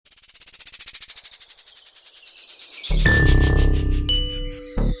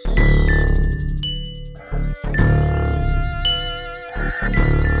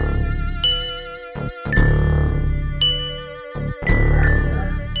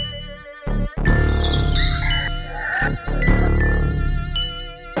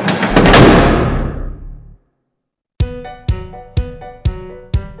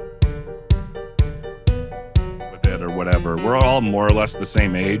us the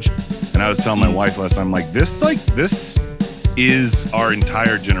same age. And I was telling my wife last time, I'm like, this is our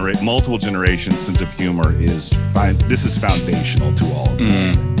entire multiple generations sense of humor is fine. This is foundational to all of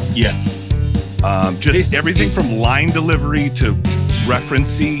it. Yeah. Everything from line delivery to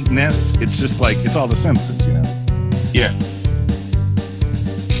referenciness. It's just like, it's all the Simpsons, you know? Yeah.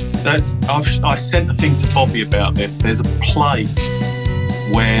 I sent a thing to Bobby about this. There's a play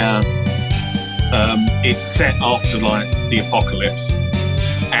where it's set after like the apocalypse,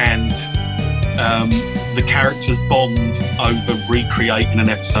 and the characters bond over recreating an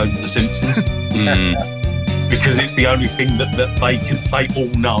episode of The Simpsons because it's the only thing that they all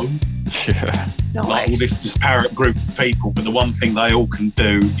know. Yeah. Nice. Like all this disparate group of people, but the one thing they all can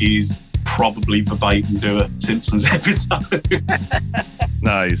do is probably verbatim do a Simpsons episode.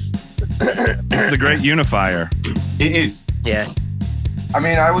 Nice. It's the great unifier. It is. Yeah. I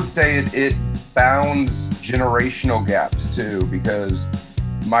mean, I would say it bounds generational gaps too, because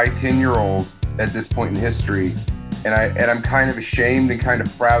my 10-year-old at this point in history, and I'm kind of ashamed and kind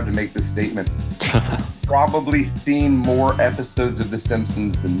of proud to make this statement, probably seen more episodes of The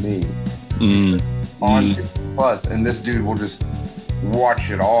Simpsons than me on Disney Plus, and this dude will just watch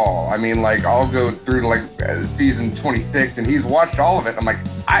it all. I mean, like, I'll go through to like season 26 and he's watched all of it. I'm like,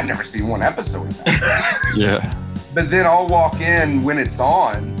 I've never seen one episode of that. Yeah. But then I'll walk in when it's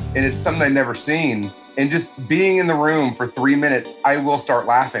on and it's something I've never seen, and just being in the room for 3 minutes, I will start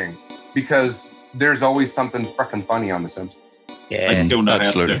laughing because there's always something fucking funny on The Simpsons. Yeah. They still know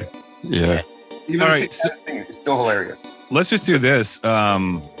Absolutely. how to do it. Yeah. Even All if right, it's it's still hilarious. Let's just do this.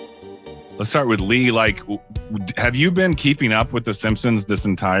 Let's start with Lee. Like, have you been keeping up with The Simpsons this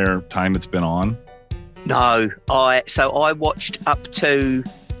entire time it's been on? No, I watched up to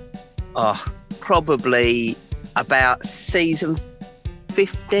probably about season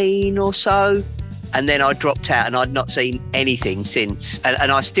 15 or so, and then I dropped out and I'd not seen anything since,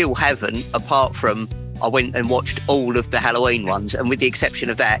 and I still haven't, apart from I went and watched all of the Halloween ones, and with the exception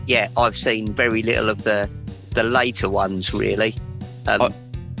of that, I've seen very little of the later ones, really.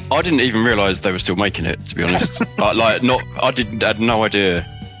 I didn't even realise they were still making it, to be honest. I had no idea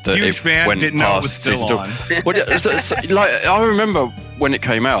that Huge it fan, went didn't know it past was still season on. 2. Well, like, I remember when it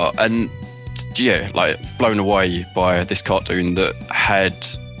came out, and like blown away by this cartoon that had,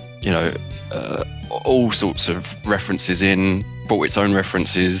 all sorts of references in, brought its own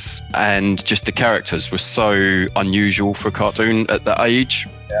references, and just the characters were so unusual for a cartoon at that age.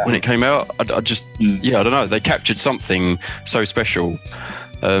 When it came out. I just, I don't know, they captured something so special.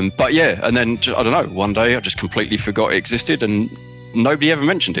 But and then, I don't know, one day I just completely forgot it existed, and nobody ever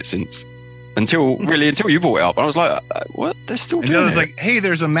mentioned it since. Until you brought it up. And I was like, what? They're still And doing I was it? like, hey,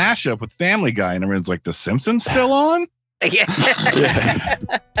 there's a mashup with Family Guy. And everyone's like, The Simpsons still on? Yeah.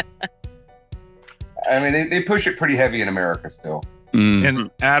 I mean, they push it pretty heavy in America still. And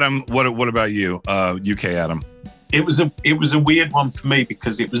Adam, what about you? UK Adam. It was a weird one for me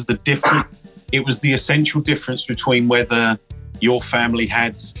because it was the essential difference between whether your family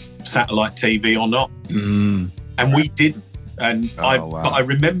had satellite TV or not, and we didn't. And but I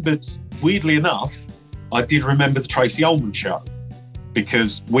remembered, weirdly enough, I did remember the Tracy Ullman show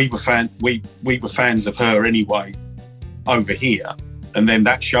because we were fans of her anyway over here, and then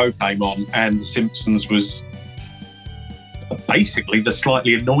that show came on, and The Simpsons was basically the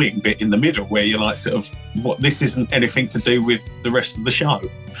slightly annoying bit in the middle where you're like, sort of, what, this isn't anything to do with the rest of the show.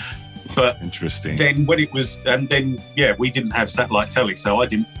 But interesting. Then when it was, and then we didn't have satellite telly, so I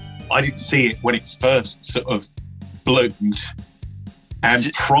didn't see it when it first sort of bloomed.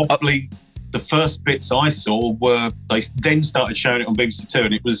 And probably the first bits I saw were, they then started showing it on BBC Two,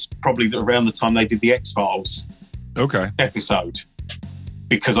 and it was probably around the time they did the X-Files episode,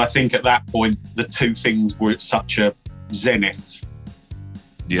 because I think at that point the two things were at such a zenith.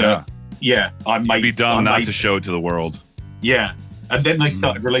 I made be dumb not to show it to the world. Yeah, and then they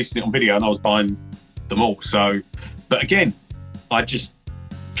started releasing it on video, and I was buying them all. So, but again, I just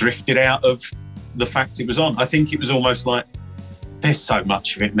drifted out of the fact it was on. I think it was almost like there's so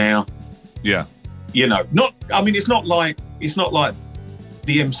much of it now. Yeah, not. I mean, it's not like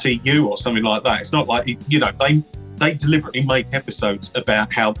the MCU or something like that. It's not like they deliberately make episodes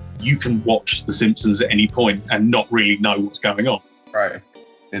about how you can watch The Simpsons at any point and not really know what's going on. Right.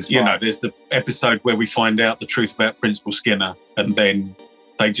 There's the episode where we find out the truth about Principal Skinner, and then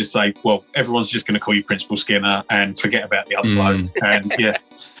they just say, well, everyone's just going to call you Principal Skinner and forget about the other bloke. And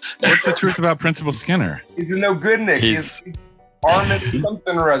what's the truth about Principal Skinner? He's a no good Nick. He's Armin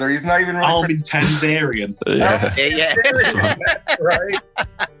something or other. He's not even Armin Tanzarian. Right.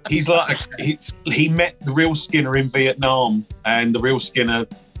 He's like he met the real Skinner in Vietnam, and the real Skinner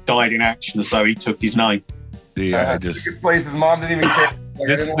died in action, so he took his name. Yeah, I just Good place. His mom didn't even care.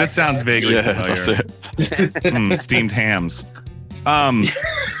 Like, this sounds vaguely Yeah, familiar. that's it. Steamed hams.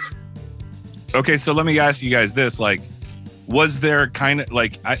 Okay, so let me ask you guys this: like, was there kind of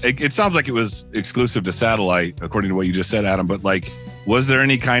like it sounds like it was exclusive to satellite, according to what you just said, Adam. But like, was there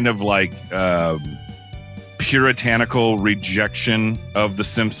any kind of like puritanical rejection of The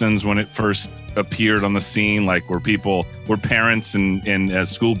Simpsons when it first appeared on the scene? Like, were parents and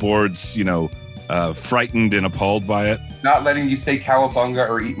school boards, frightened and appalled by it? Not letting you say cowabunga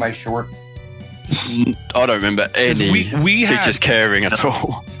or eat my short. I don't remember any we teachers caring at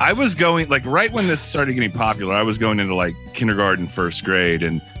all. I was going, like, right when this started getting popular, I was going into like kindergarten, first grade,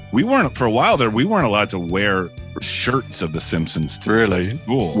 and we weren't allowed to wear shirts of The Simpsons to Really?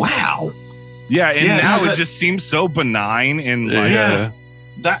 school. Wow. Yeah, and Yeah, now no, it just seems so benign and Yeah.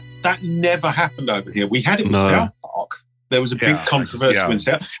 That never happened over here. We had it with No. South Park. There was a big controversy in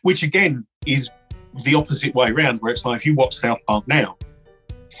South, which again is the opposite way around, where it's like, if you watch South Park now,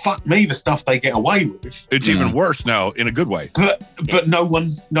 fuck me, the stuff they get away with. It's even worse now, in a good way. But no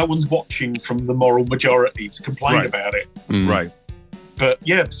one's watching from the moral majority to complain Right. about it. Right. But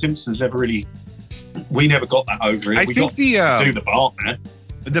yeah, The Simpsons we never got that over it. I We think got to do the Bart man.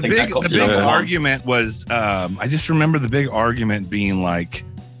 the think that big got too long. argument was I just remember the big argument being like,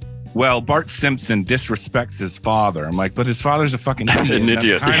 well, Bart Simpson disrespects his father. I'm like, but his father's a fucking idiot. An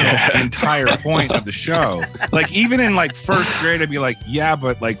idiot, That's kind yeah. of the entire point of the show. Like, even in like first grade, I'd be like, yeah,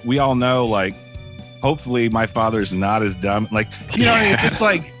 but like we all know, like, hopefully my father's not as dumb. Like, you know what I mean? It's just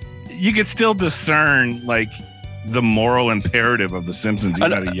like you could still discern like the moral imperative of The Simpsons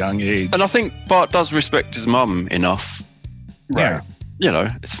even at a young age. And I think Bart does respect his mum enough. Yeah.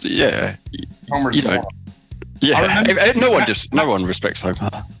 It's Homer's You know, mom. yeah. No one respects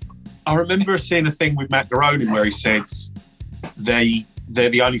Homer. I remember seeing a thing with Matt Groening where he said they're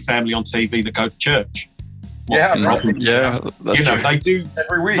the only family on TV that go to church. What's Yeah, the right. problem? Yeah, that's You know, true. they do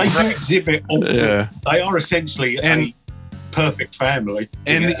Every week. exhibit all. Yeah. They are essentially a perfect family.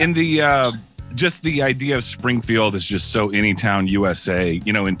 And Yes. in the just the idea of Springfield is just so anytown USA,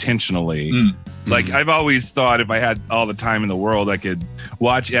 intentionally. Like, I've always thought if I had all the time in the world, I could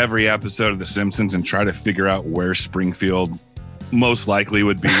watch every episode of The Simpsons and try to figure out where Springfield most likely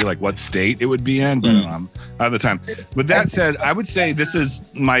would be, like what state it would be in. But I don't have the time. With that said, I would say this is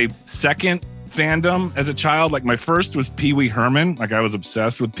my second fandom as a child. Like, my first was Pee Wee Herman. Like, I was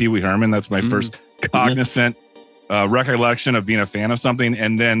obsessed with Pee Wee Herman. That's my first cognizant recollection of being a fan of something.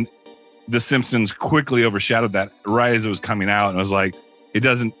 And then The Simpsons quickly overshadowed that right as it was coming out. And I was like, it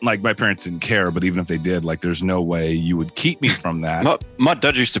doesn't, like, my parents didn't care, but even if they did, like, there's no way you would keep me from that. My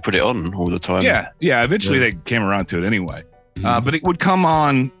dad used to put it on all the time. Yeah. Eventually they came around to it anyway. But it would come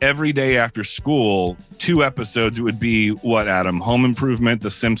on every day after school, 2 episodes. It would be what, Adam? Home Improvement, The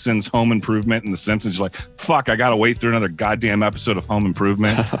Simpsons, Home Improvement, and The Simpsons. You're like, fuck, I got to wait through another goddamn episode of Home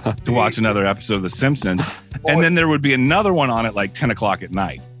Improvement to watch another episode of The Simpsons. And then there would be another one on at like 10 o'clock at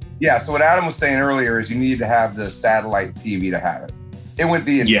night. Yeah, so what Adam was saying earlier is you needed to have the satellite TV to have it. It went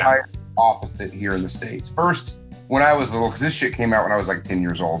the entire opposite here in the States. First, when I was little, because this shit came out when I was like 10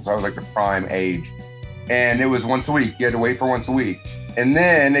 years old, so I was like the prime age. And it was once a week. You had to wait for once a week. And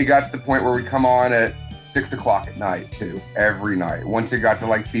then it got to the point where we'd come on at 6 o'clock at night, too, every night. Once it got to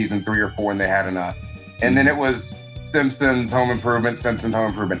like season 3 or 4 and they had enough. And then it was Simpsons, Home Improvement, Simpsons, Home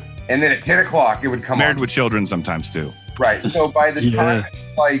Improvement. And then at 10 o'clock, it would come Married on. with Children sometimes, too. Right. So by the time,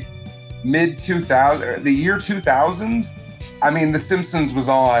 like, mid-2000, the year 2000, I mean, The Simpsons was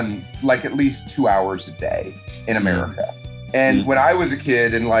on like at least 2 hours a day in America. And when I was a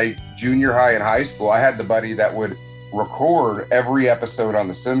kid in like junior high and high school, I had the buddy that would record every episode on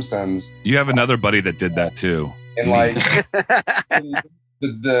The Simpsons. You have another buddy that did that, too. And like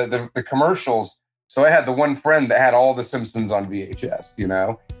the commercials. So I had the one friend that had all The Simpsons on VHS,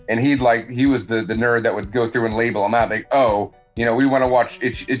 and he was the nerd that would go through and label them out. Like, oh, we want to watch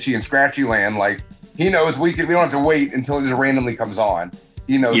Itchy and Scratchy Land. Like, he knows we don't have to wait until it just randomly comes on.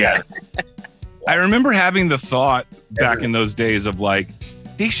 He knows. Yeah. I remember having the thought back in those days of like,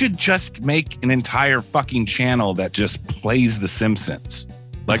 they should just make an entire fucking channel that just plays The Simpsons.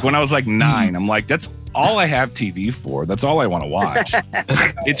 Like, when I was like 9, I'm like, that's all I have TV for. That's all I want to watch.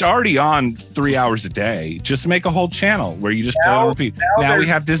 It's already on 3 hours a day. Just make a whole channel where you just play it on repeat. Now we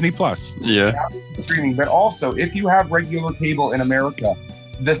have Disney Plus. Yeah. Streaming, but also if you have regular cable in America,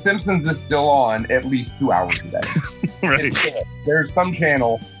 The Simpsons is still on at least 2 hours a day. Right. There's some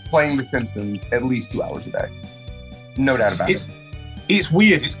channel playing The Simpsons at least 2 hours a day. No doubt about it. It's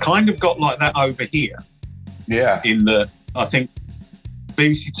weird. It's kind of got like that over here. Yeah. In the, I think,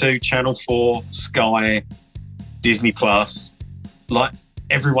 BBC Two, Channel 4, Sky, Disney Plus, like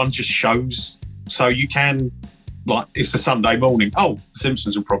everyone just shows. So you can like it's a Sunday morning. Oh, The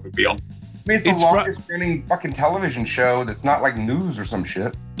Simpsons will probably be on. I mean, it's the longest running fucking television show that's not like news or some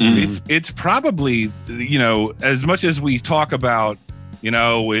shit. It's probably, you know, as much as we talk about, you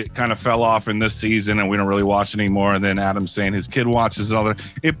know, it kind of fell off in this season and we don't really watch it anymore. And then Adam's saying his kid watches and all that.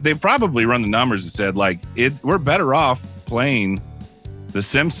 They probably run the numbers and said, like, we're better off playing The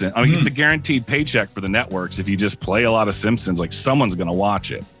Simpsons. I mean, it's a guaranteed paycheck for the networks. If you just play a lot of Simpsons, like someone's going to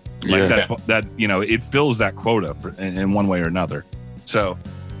watch it. Like that, you know, it fills that quota in one way or another. So,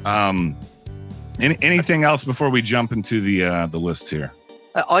 anything else before we jump into the list here?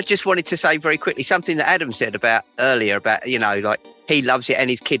 I just wanted to say very quickly something that Adam said earlier about, you know, like he loves it and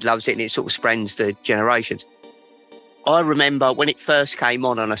his kid loves it and it sort of spans the generations. I remember when it first came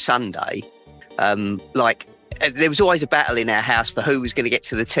on a Sunday, like there was always a battle in our house for who was going to get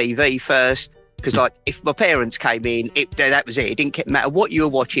to the TV first. Because like if my parents came in, that was it. It didn't matter what you were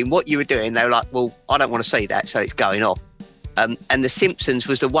watching, what you were doing. They were like, well, I don't want to see that, so it's going off. And The Simpsons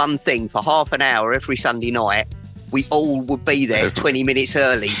was the one thing for half an hour every Sunday night. We all would be there 20 minutes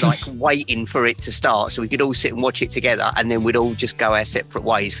early, like waiting for it to start so we could all sit and watch it together. And then we'd all just go our separate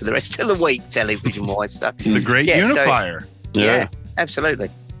ways for the rest of the week, television-wise. So, the great unifier. So, yeah, absolutely.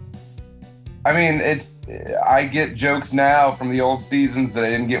 I mean, I get jokes now from the old seasons that I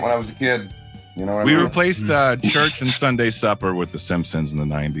didn't get when I was a kid. You know what we I mean? replaced church and Sunday supper with The Simpsons in the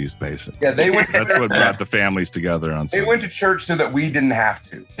 90s, basically. Yeah, that's what brought the families together on Sunday. They went to church so that we didn't have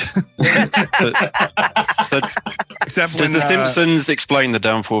to. Except does The Simpsons explain the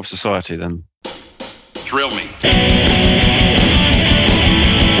downfall of society then? Thrill me.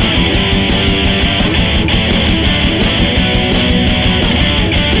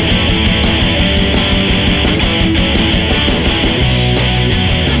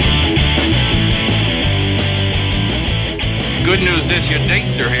 Good news is your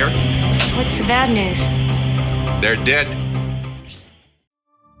dates are here. What's the bad news? They're dead.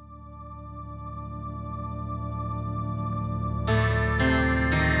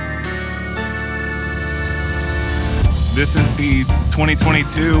 This is the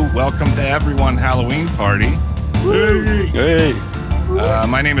 2022 Welcome to Everyone Halloween party. Hey.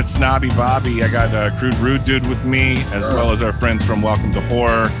 My name is Snobby Bobby. I got Crude Rude Dude with me, as well as our friends from Welcome to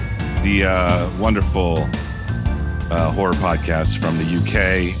Horror, the wonderful horror podcast from the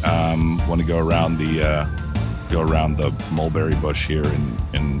UK. Want to go around the mulberry bush here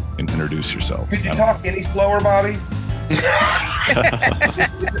and introduce yourselves. Could you talk any slower, Bobby? Is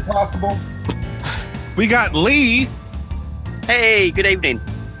it possible? We got Lee. Hey, good evening.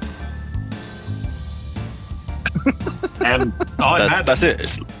 And I'm Adam. That's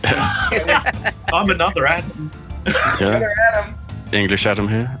it. I'm another Adam. Yeah. Adam. English Adam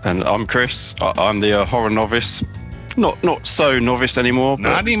here, and I'm Chris. I'm the horror novice. Not so novice anymore.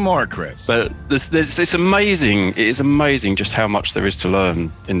 Not anymore, Chris. But it's amazing. It is amazing just how much there is to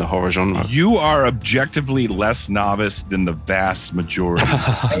learn in the horror genre. You are objectively less novice than the vast majority.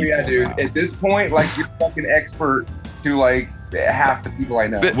 Oh yeah, dude. Wow. At this point, like you're fucking expert to like half the people I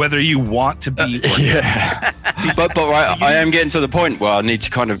know. Whether you want to be or yeah. but right, I am getting to the point where I need to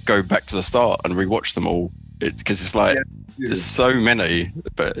kind of go back to the start and rewatch them all. Because it's like there's so many.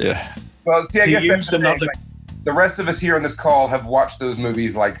 But yeah. Well, see, I guess use that's the another. thing. Like, the rest of us here on this call have watched those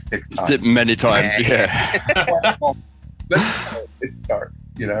movies like 6 times. Many times, yeah. Let's start,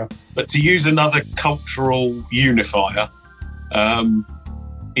 you know. But to use another cultural unifier,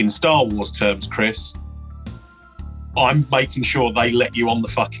 in Star Wars terms, Chris, I'm making sure they let you on the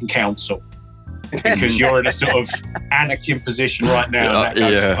fucking council because you're in a sort of Anakin position right now, and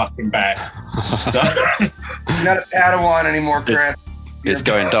that goes fucking bad. So You're not a Padawan anymore, Chris. It's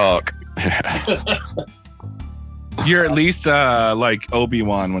going dark. You're at least like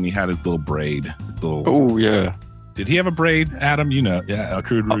Obi-Wan when he had his little braid. Oh yeah. Did he have a braid, Adam? You know, yeah.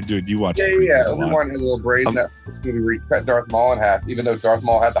 Crude Rude Dude, you watched. Yeah. Obi-Wan had a little braid in that movie where he cut Darth Maul in half, even though Darth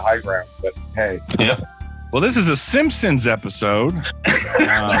Maul had the high ground. But hey. Yeah. Well, this is a Simpsons episode.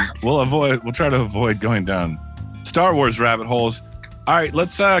 We'll try to avoid going down Star Wars rabbit holes. All right,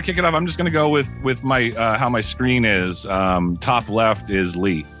 let's kick it off. I'm just going to go with my how my screen is. Top left is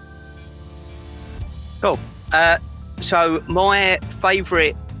Lee. Cool. So my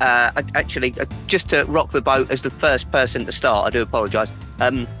favourite, actually, just to rock the boat as the first person to start, I do apologise.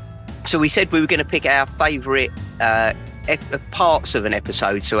 So we said we were going to pick our favourite parts of an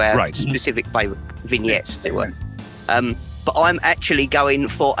episode, so our specific favourite vignettes, as it were. But I'm actually going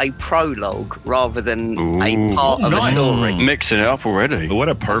for a prologue rather than a part of a story. Mixing it up already. What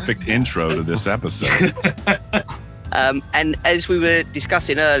a perfect intro to this episode. And as we were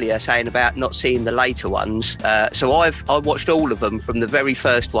discussing earlier, saying about not seeing the later ones, so I watched all of them from the very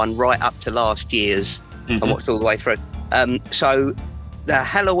first one right up to last year's and watched all the way through. So the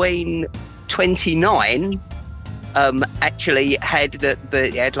Halloween 29 actually had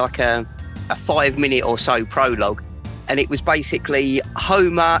it had like a 5-minute or so prologue, and it was basically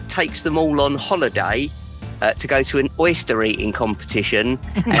Homer takes them all on holiday to go to an oyster eating competition,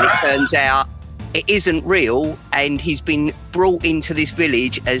 and it turns out it isn't real, and he's been brought into this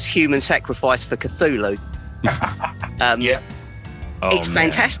village as human sacrifice for Cthulhu. It's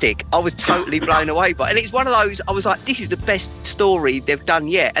fantastic. I was totally blown away by it. And it's one of those, I was like, this is the best story they've done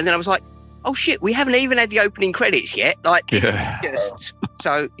yet. And then I was like, oh shit, we haven't even had the opening credits yet. Like, this is just,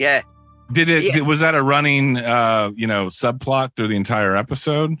 so yeah. Was that a running, subplot through the entire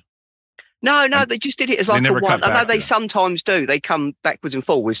episode? No, they just did it as like a one. I know they sometimes do. They come backwards and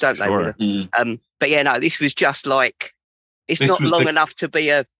forwards, don't they? But yeah, no, this was just like, it's not long enough to be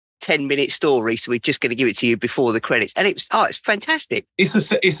a 10-minute story, so we're just going to give it to you before the credits. And it's fantastic. It's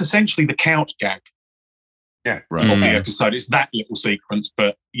essentially the couch gag. Yeah, right. Of the episode. It's that little sequence,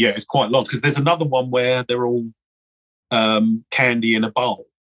 but yeah, it's quite long because there's another one where they're all candy in a bowl.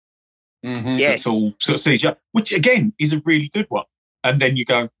 Yes. It's all sort of CGI, which again is a really good one. And then you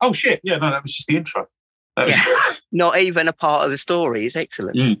go, oh shit, yeah, no, that was just the intro. Not even a part of the story. It's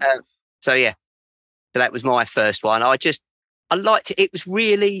excellent. So that was my first one. I liked it. It was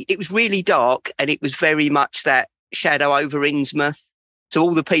really dark, and it was very much that shadow over Innsmouth. So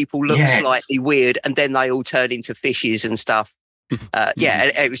all the people look slightly weird, and then they all turn into fishes and stuff.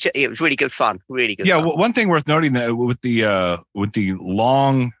 It was really good fun. Really good. Yeah, fun. One thing worth noting that with the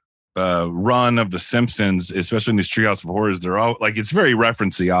long run of The Simpsons, especially in these Treehouse of Horrors, they're all like, it's very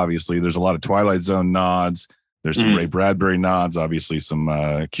referencey. Obviously, there's a lot of Twilight Zone nods. There's some Ray Bradbury nods. Obviously, some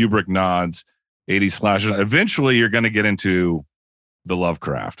Kubrick nods. 80s slasher. Eventually, you're going to get into the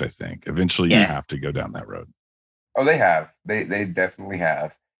Lovecraft. I think eventually you have to go down that road. Oh, they have. They definitely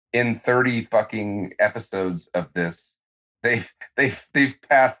have. In 30 fucking episodes of this, they've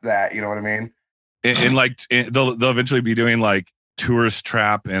passed that. You know what I mean? They'll eventually be doing like Tourist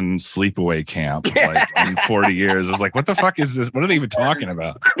Trap and Sleepaway Camp like in 40 years. It's like, what the fuck is this? What are they even talking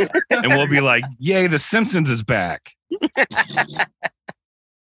about? And we'll be like, yay, The Simpsons is back.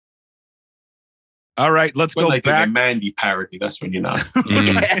 All right, let's go back. When they do a Mandy parody, that's when you know.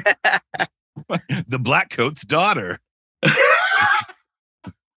 The Blackcoat's Daughter.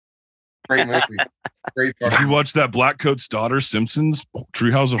 Great movie. Great. Did you watch that Blackcoat's Daughter Simpsons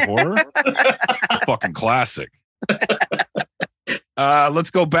Treehouse of Horror? Fucking classic. Let's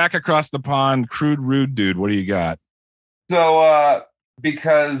go back across the pond. Crude Rude Dude, what do you got? So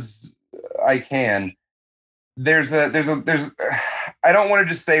because I can, there's I don't want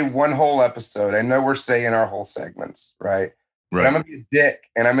to just say one whole episode. I know we're saying our whole segments, right? But I'm gonna be a dick,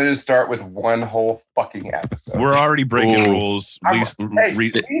 and I'm gonna start with one whole fucking episode. We're already breaking rules. Please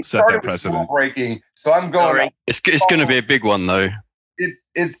set that precedent. Breaking, so I'm going. Right. It's gonna be a big one though. It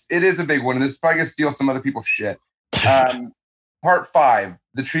is a big one, and this is probably gonna steal some other people's shit. Part 5,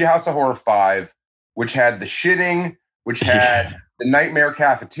 the Treehouse of Horror 5, which had the shitting, which had the nightmare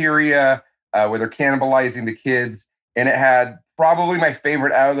cafeteria where they're cannibalizing the kids, and it had probably my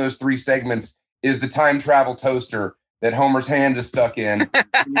favorite out of those 3 segments is the time travel toaster that Homer's hand is stuck in.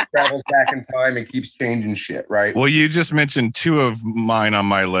 He travels back in time and keeps changing shit, right? Well, you just mentioned 2 of mine on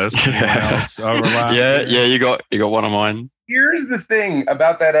my list. Anyone else overlap? Yeah, you got one of mine. Here's the thing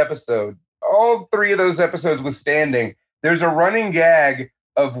about that episode. All 3 of those episodes withstanding, there's a running gag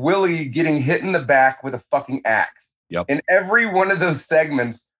of Willie getting hit in the back with a fucking axe. Yep. In every one of those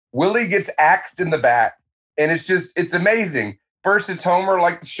segments, Willie gets axed in the back. And it's amazing. First, it's Homer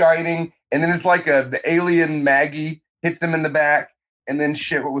like The Shining. And then it's like the alien Maggie hits him in the back. And then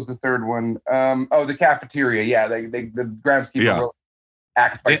what was the third one? The cafeteria. Yeah, the groundskeeper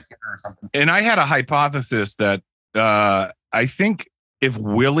axed by Skinner or something. And I had a hypothesis that I think if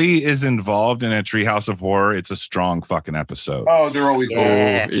Willie is involved in a Treehouse of Horror, it's a strong fucking episode. Oh, they're always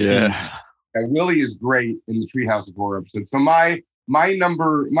good. Yeah. Willie is great in the Treehouse of Horror episode. So my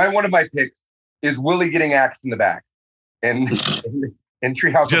one of my picks is Willie getting axed in the back, and in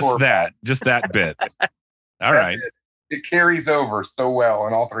Treehouse of Horror. Just that bit. All right. It carries over so well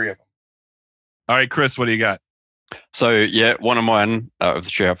in all 3 of them. All right, Chris, what do you got? So one of mine out of the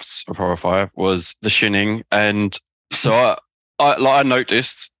Treehouse of Horror 5 was the shinning, and so I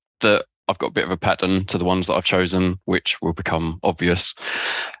noticed that I've got a bit of a pattern to the ones that I've chosen, which will become obvious.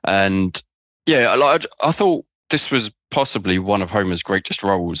 And I thought this was possibly one of Homer's greatest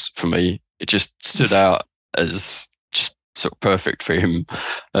roles for me. It just stood out as just sort of perfect for him.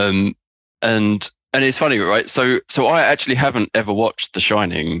 And it's funny, right? So I actually haven't ever watched The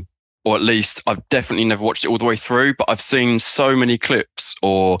Shining, or at least I've definitely never watched it all the way through, but I've seen so many clips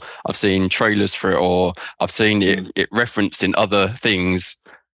or I've seen trailers for it, or I've seen it referenced in other things.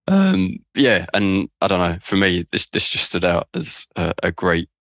 Yeah, and I don't know. For me, this just stood out as a great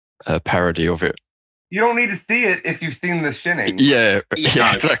parody of it. You don't need to see it if you've seen The Shining. Yeah,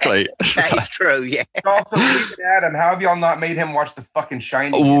 exactly. That is true, yeah. Also, Lee and Adam, how have y'all not made him watch The fucking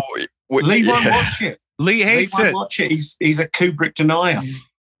Shining? Oh, Lee won't watch it. Lee hates Lee it. won't watch it. He's a Kubrick denier.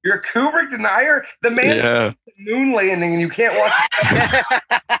 You're a Kubrick denier? The man Yeah. the moon landing and you can't watch it.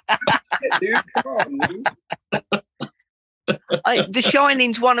 Dude, come on, dude. The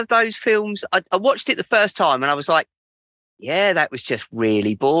Shining's one of those films. I watched it the first time and I was like, yeah, that was just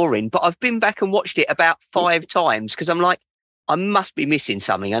really boring. But I've been back and watched it about 5 times because I'm like, I must be missing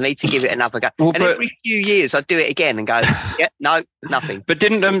something. I need to give it another go. Well, and every few years I do it again and go, yeah, no, nothing. But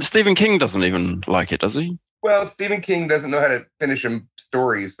didn't Stephen King doesn't even like it, does he? Well, Stephen King doesn't know how to finish him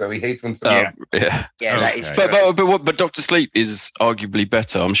stories, so he hates when someone... Yeah. Yeah, that is Okay. true. But Doctor Sleep is arguably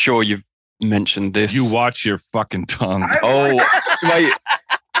better. I'm sure you've mentioned this. You watch your fucking tongue. Oh, wait.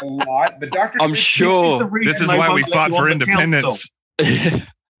 a lot, but Dr. I'm sure. This is why we fought for independence.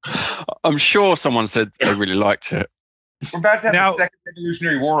 I'm sure someone said they really liked it. We're about to have Now- the second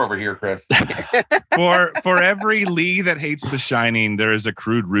Revolutionary War over here, Chris. For every Lee that hates The Shining, there is a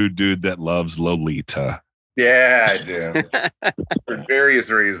crude, rude dude that loves Lolita. Yeah, I do. For various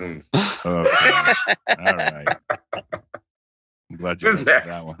reasons. Okay. All right. I'm glad you Who's liked next?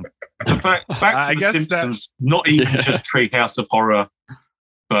 that one. So back to I The guess Simpsons, not even Yeah. just Treehouse of Horror,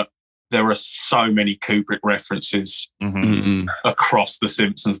 but there are so many Kubrick references Mhm. Mm. across The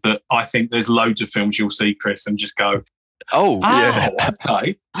Simpsons that I think there's loads of films you'll see, Chris, and just go, Oh, yeah.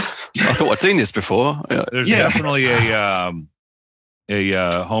 okay. I thought I'd seen this before. Yeah. There's Yeah. definitely a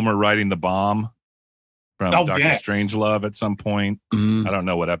Homer riding the bomb from Oh, Dr. yes. Strangelove at some point. Mm. I don't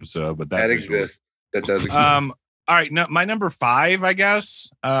know what episode, but That visual is- exists. That does exist. All right, no, my number 5, I guess,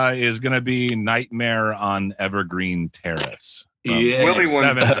 is going to be Nightmare on Evergreen Terrace. From Yeah. Willie won.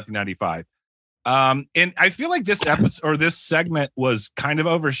 1995. And I feel like this episode or this segment was kind of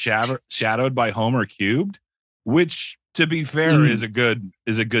overshadowed by Homer Cubed, which, to be fair, is a good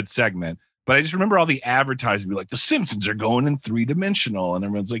segment. But I just remember all the advertising be like, the Simpsons are going in 3-dimensional, and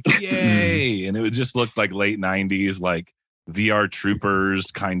everyone's like, yay! And it would just look like late 90s, like VR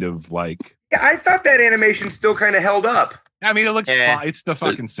Troopers, kind of like. Yeah, I thought that animation still kind of held up. I mean, it looks Yeah. fine. It's the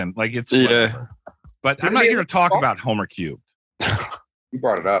fucking sim. Like it's Yeah. whatever. But I'm not here to talk about Homer Cubed. You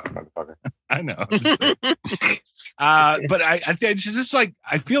brought it up, motherfucker. I know. I'm just saying. But I think it's just like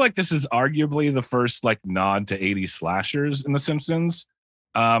I feel like this is arguably the first like nod to 80s slashers in The Simpsons.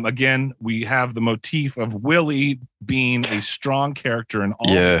 Again, we have the motif of Willie being a strong character in all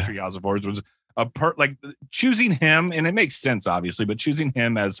Yeah. the Treehouse of Horrors was like choosing him, and it makes sense obviously, but choosing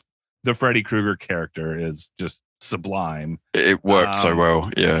him as the Freddy Krueger character is just sublime. It worked so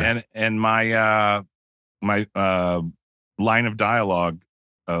well. Yeah. And my line of dialogue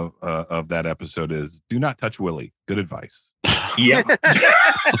of that episode is do not touch Willie. Good advice. Yeah.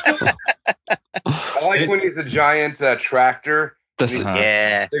 I like when he's a giant tractor. That's,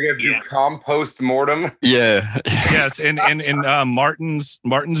 Yeah. They're gonna do Yeah. compost mortem. yeah. Yes, and Martin's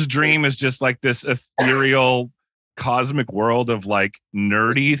dream is just like this ethereal cosmic world of like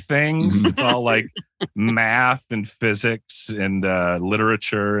nerdy things. It's all like math and physics and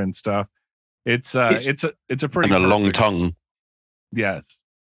literature and stuff. It's a pretty And a long perfect- tongue. Yes.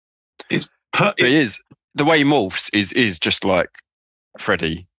 But it is. The way he morphs is just like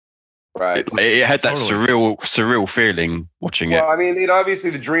Freddy. Right. It had that Totally. surreal feeling watching it. Well, I mean, obviously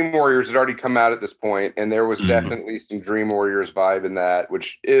the Dream Warriors had already come out at this point, and there was Mhm. definitely some Dream Warriors vibe in that,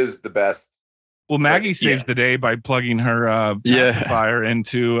 which is the best. Well, Maggie Yeah. saves the day by plugging her Yeah. pacifier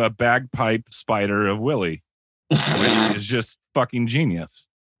into a bagpipe spider of Willie, which is just fucking genius.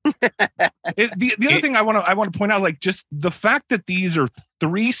 The other thing I want to point out, like just the fact that these are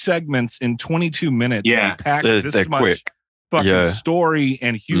 3 segments in 22 minutes, Yeah. and pack They're this much quick. fucking Yeah. story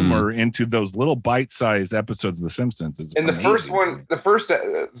and humor into those little bite-sized episodes of The Simpsons. Is And the first amazing to one, me. the first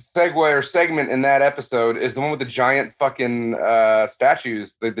segue or segment in that episode is the one with the giant fucking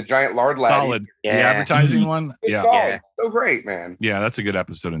statues, the giant lard laddie. Solid. The Yeah. advertising one, It's yeah, solid. Yeah. So great, man. yeah, that's a good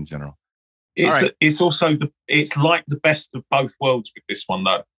episode in general. It's All right. it's also it's like the best of both worlds with this one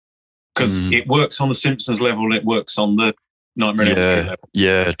though, because Mm. it works on the Simpsons level and it works on the Nightmare on Elm Street level.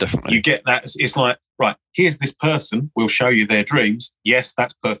 Yeah, definitely. You get that. It's like, right, here's this person. We'll show you their dreams. Yes,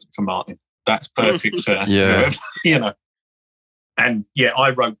 that's perfect for Martin. That's perfect for Yeah. whoever, you know. And yeah, I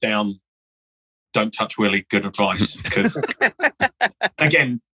wrote down, "Don't touch Willie." Good advice, because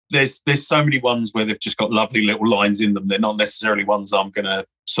again, there's so many ones where they've just got lovely little lines in them. They're not necessarily ones I'm going to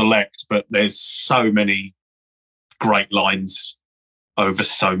select, but there's so many great lines over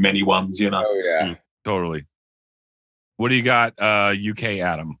so many ones, you know. Oh yeah. Totally. What do you got, UK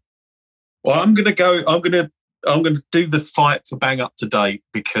Adam? Well, I'm gonna do the fight for Bang Up to Date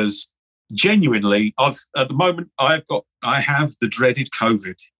because genuinely, I have the dreaded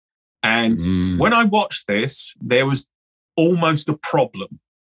COVID, and when I watched this, there was almost a problem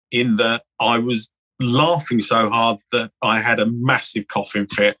in that I was laughing so hard that I had a massive coughing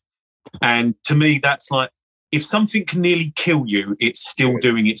fit, and to me, that's like if something can nearly kill you, it's still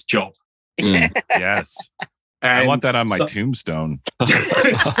doing its job. Yes. And I want that on my tombstone.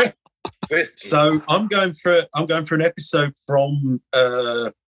 So I'm going for an episode from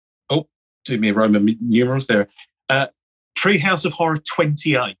do me a Roman numerals there. Treehouse of Horror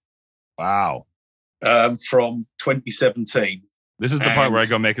 28. Wow. From 2017. This is the part where I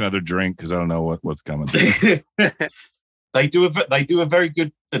go make another drink because I don't know what's coming. They do a very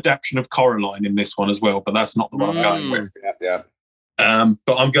good adaptation of Coraline in this one as well, but that's not the one I'm going with. Yeah.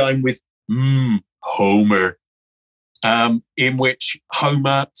 But I'm going with Homer. In which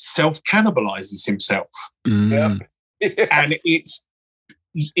Homer self-cannibalizes himself. And it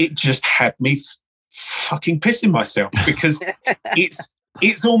just had me fucking pissing myself because it's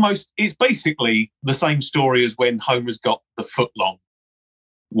basically the same story as when Homer's got the footlong,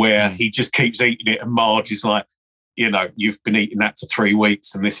 where he just keeps eating it and Marge is like, you've been eating that for 3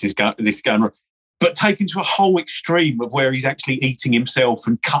 weeks and this is going wrong. But taken to a whole extreme of where he's actually eating himself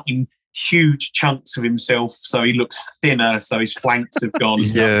and cutting huge chunks of himself so he looks thinner, so his flanks have gone.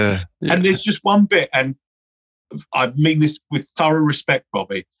 Yeah. And there's just one bit, and I mean this with thorough respect,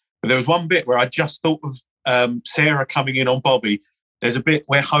 Bobby, but there was one bit where I just thought of Sarah coming in on Bobby. There's a bit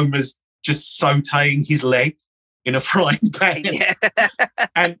where Homer's just sautéing his leg in a frying pan. Yeah.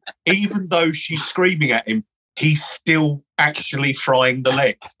 And even though she's screaming at him, he's still actually frying the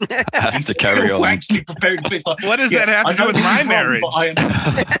leg. Has to carry on. Actually preparing for like, what does that have to do with my marriage?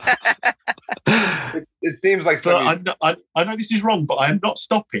 It seems like something. I know this is wrong, but I am not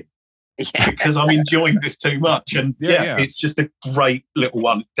stopping because I'm enjoying this too much. And it's just a great little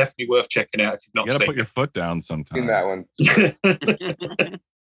one. Definitely worth checking out if you've not you seen gotta put your foot down sometime. Seen that one.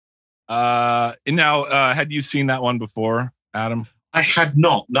 Now, had you seen that one before, Adam? I had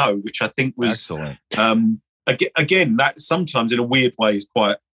not, no, which I think was excellent. Again, that sometimes in a weird way is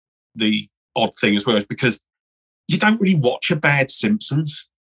quite the odd thing as well, is because you don't really watch a bad Simpsons.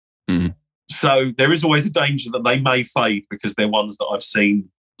 So there is always a danger that they may fade because they're ones that I've seen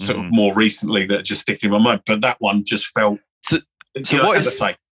sort of more recently that are just sticking in my mind. But that one just felt,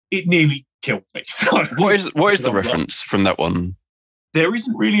 it nearly killed me. So, what is the reference from that one? There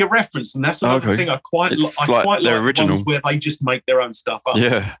isn't really a reference, and that's another thing I quite like the original ones where they just make their own stuff up.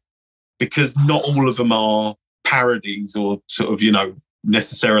 Yeah. Because not all of them are parodies or sort of,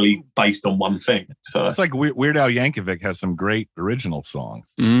 necessarily based on one thing. So it's like Weird Al Yankovic has some great original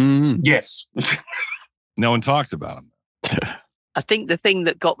songs. Yes. No one talks about them. I think the thing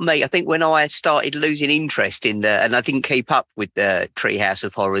that got me, when I started losing interest in and I didn't keep up with the Treehouse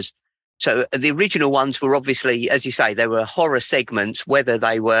of Horrors. So the original ones were obviously, as you say, they were horror segments, whether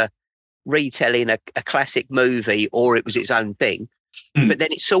they were retelling a classic movie or it was its own thing. But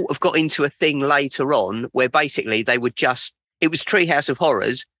then it sort of got into a thing later on where basically it was Treehouse of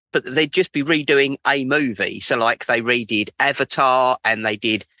Horrors, but they'd just be redoing a movie. So like they redid Avatar and they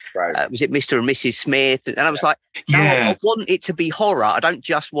did, was it Mr. and Mrs. Smith? And I was like, no, I want it to be horror. I don't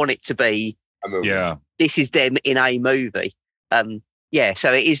just want it to be, a movie. This is them in a movie.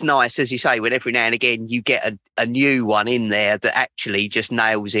 So it is nice, as you say, when every now and again you get a new one in there that actually just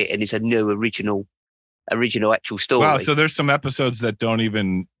nails it and is a new original actual story. Wow, so there's some episodes that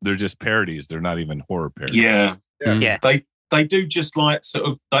they're just parodies. They're not even horror parodies. Yeah. They do just like sort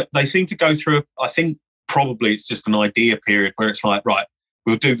of, they seem to go through, I think probably it's just an idea period where it's like, right,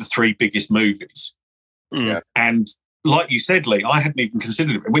 we'll do the 3 biggest movies. And like you said, Lee, I hadn't even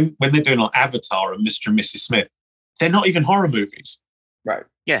considered it. When they're doing like Avatar and Mr. and Mrs. Smith, they're not even horror movies. Right.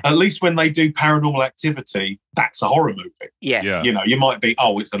 Yeah. At least when they do Paranormal Activity, that's a horror movie. Yeah. You might be,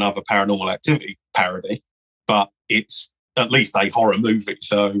 it's another Paranormal Activity parody, but it's at least a horror movie.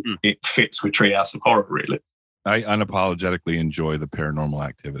 So it fits with Treehouse of Horror, really. I unapologetically enjoy the Paranormal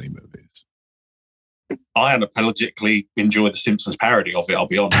Activity movies. I unapologetically enjoy the Simpsons parody of it, I'll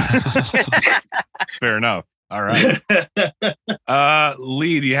be honest. Fair enough. All right.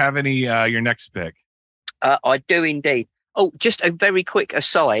 Lee, do you have any, your next pick? I do indeed. Oh, just a very quick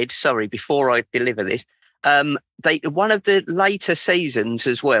aside, sorry, before I deliver this. One of the later seasons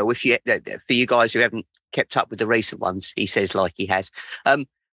as well, for you guys who haven't kept up with the recent ones, he says like he has,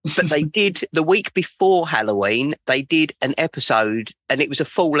 but they did the week before Halloween. They did an episode, and it was a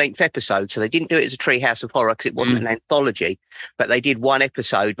full-length episode. So they didn't do it as a Treehouse of Horror because it wasn't an anthology. But they did one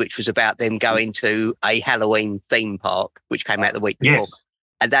episode which was about them going to a Halloween theme park, which came out the week before. Yes.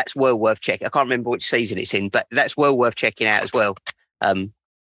 And that's well worth checking. I can't remember which season it's in, but that's well worth checking out as well.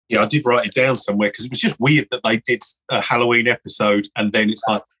 Yeah, I did write it down somewhere because it was just weird that they did a Halloween episode and then it's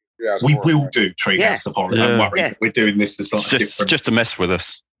like, we will do Treehouse of Horror. Don't worry, we're doing this as like just to mess with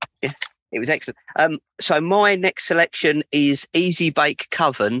us. Yeah, it was excellent. So my next selection is Easy Bake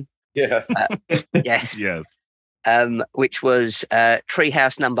Coven. Yes. Yes. Which was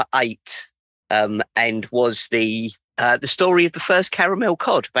Treehouse number 8, and was the story of the first caramel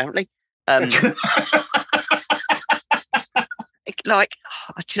cod, apparently. I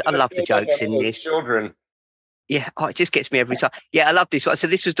love the jokes in this. Children. Yeah, it just gets me every time. Yeah, I love this one. So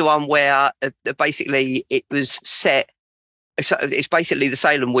this was the one where basically it was set. So it's basically the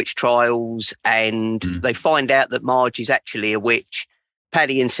Salem witch trials, and they find out that Marge is actually a witch.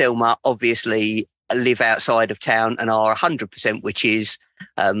 Paddy and Selma obviously live outside of town and are 100% witches.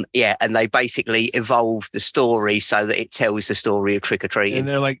 And they basically evolve the story so that it tells the story of trick-or-treating. And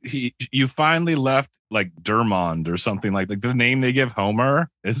they're like, you finally left like Dermond or something like the name they give Homer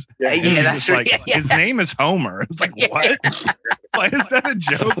is. That's right. Like, his name is Homer. It's like, what? Why is that a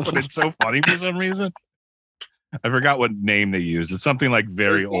joke? But it's so funny for some reason. I forgot what name they use. It's something like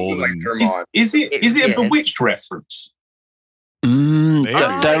very old. Like is it a Bewitched reference?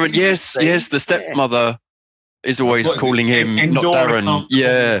 Darren, yes, the stepmother is always calling him not Darren.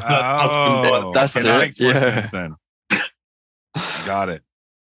 Yeah, that's it. Yeah, then. Got it.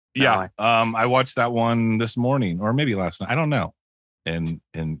 Yeah, I watched that one this morning or maybe last night. I don't know, and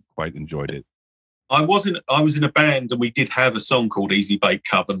quite enjoyed it. I was in a band and we did have a song called Easy Bake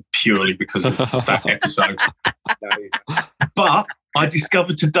Coven purely because of that episode. But I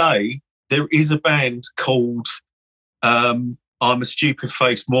discovered today there is a band called I'm a Stupid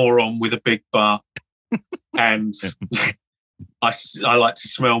Faced Moron with a Big Butt, and I like to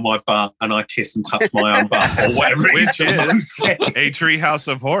smell my butt and I kiss and touch my own butt, or whatever it Which is. A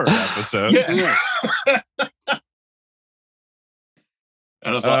Treehouse of Horror episode. Yeah. And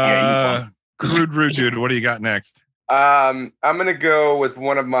I was like, Crude Rude Dude, what do you got next? I'm gonna go with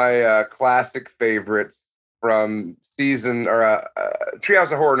one of my classic favorites from season or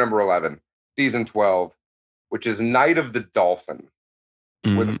Treehouse of Horror number 11, season 12, which is Night of the Dolphin.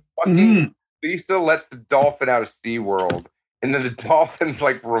 With fucking Lisa lets the dolphin out of SeaWorld, and then the dolphins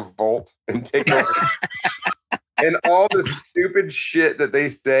like revolt and take over. And all the stupid shit that they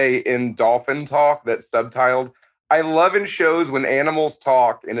say in dolphin talk that's subtitled. I love in shows when animals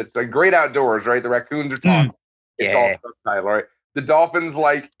talk, and it's like great outdoors, right? The raccoons are talking. It's all subtitled, right? The dolphins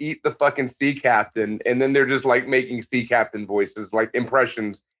like eat the fucking sea captain, and then they're just like making sea captain voices, like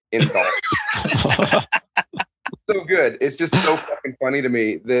impressions in dolphins. So good. It's just so fucking funny to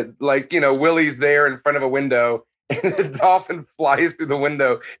me that, like, Willie's there in front of a window and the dolphin flies through the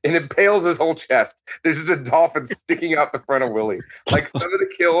window and impales his whole chest. There's just a dolphin sticking out the front of Willie. Like, some of the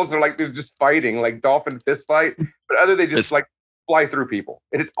kills are like they're just fighting, like dolphin fist fight, but other they just like fly through people.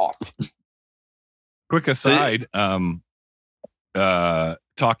 And it's awesome. Quick aside, talking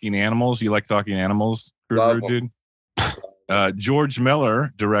animals. You like talking animals, dude? George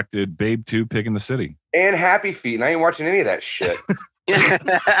Miller directed Babe 2, Pig in the City. And Happy Feet, and I ain't watching any of that shit.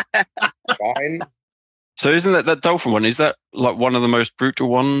 Fine. So isn't that dolphin one? Is that like one of the most brutal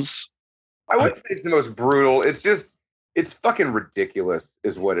ones? I wouldn't say it's the most brutal. It's just, it's fucking ridiculous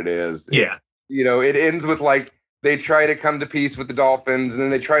is what it is. Yeah. It ends with like, they try to come to peace with the dolphins, and then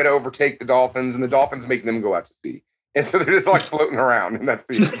they try to overtake the dolphins, and the dolphins make them go out to sea. And so they're just like floating around, and that's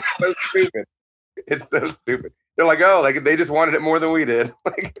it's so stupid. It's so stupid. They're like, oh, like they just wanted it more than we did.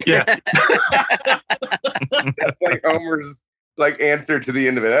 Like, yeah. That's like Homer's like answer to the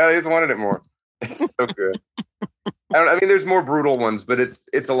end of it. I just wanted it more. It's so good. I mean, there's more brutal ones, but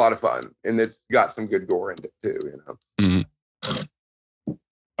it's a lot of fun, and it's got some good gore in it too. Mm-hmm.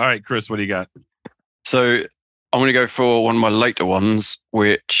 All right, Chris, what do you got? So I'm going to go for one of my later ones,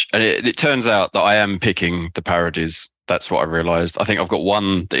 which, and it turns out that I am picking the parodies. That's what I realized. I think I've got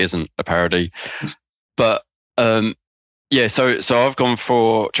one that isn't a parody, but so I've gone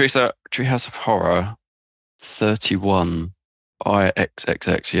for Treehouse of Horror 31.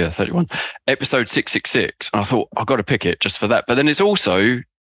 IXXX, 31. Episode 666. And I thought, I've got to pick it just for that. But then it's also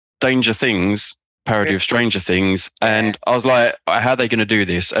Danger Things, parody of Stranger Things. And I was like, how are they going to do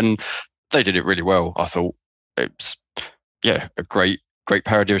this? And they did it really well. I thought it's, a great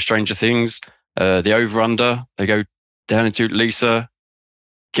parody of Stranger Things. The over-under, they go down into Lisa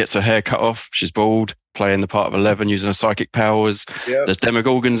gets her hair cut off. She's bald, playing the part of 11 using her psychic powers. Yep. There's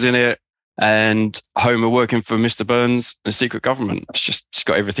Demogorgons in it. And Homer working for Mr. Burns, the secret government. It's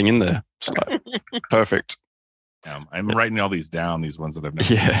got everything in there. It's like perfect. I'm writing all these down, these ones that I've never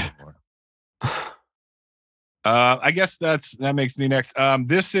seen before. I guess that makes me next.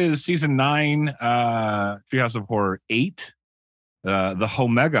 This is season 9, Treehouse of Horror 8, the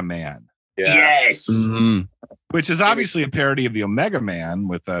Omega Man. Yeah. Yes. Mm-hmm. Which is obviously a parody of the Omega Man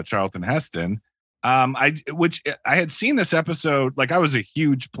with Charlton Heston. I had seen this episode, like I was a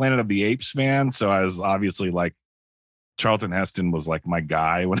huge Planet of the Apes fan, so I was obviously like Charlton Heston was like my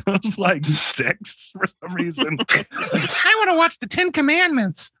guy when I was like 6 for some reason. I want to watch the 10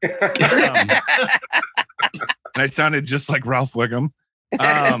 Commandments. And I sounded just like Ralph Wiggum.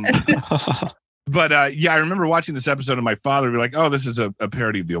 But I remember watching this episode and my father would be like, oh, this is a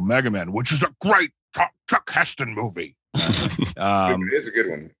parody of the Omega Man, which is a great Chuck Heston movie. It is a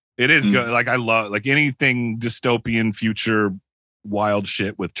good one. It is good. Like I love like anything dystopian future wild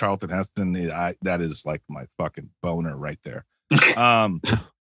shit with Charlton Heston. That is like my fucking boner right there. But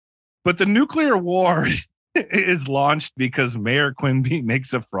the nuclear war is launched because Mayor Quimby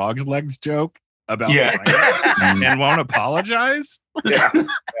makes a frog's legs joke about France and won't apologize. Yeah.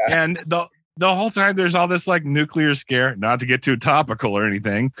 And the whole time there's all this like nuclear scare, not to get too topical or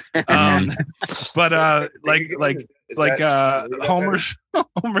anything. But Homer's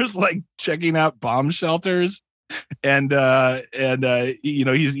like checking out bomb shelters and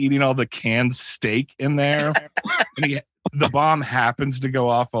he's eating all the canned steak in there. And the bomb happens to go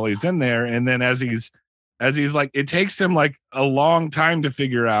off while he's in there. And then as he's like, it takes him like a long time to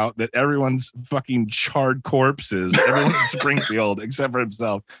figure out that everyone's fucking charred corpses, everyone in Springfield except for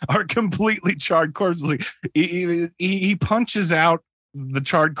himself, are completely charred corpses. Like, he punches out the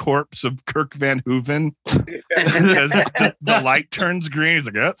charred corpse of Kirk Van Hooven as the light turns green. He's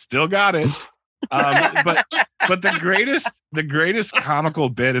like, oh, still got it. But the greatest comical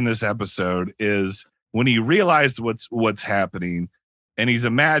bit in this episode is when he realized what's happening, and he's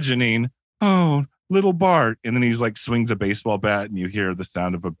imagining, oh, little Bart, and then he's like swings a baseball bat, and you hear the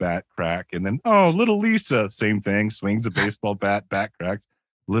sound of a bat crack, and then oh, little Lisa, same thing, swings a baseball bat cracks.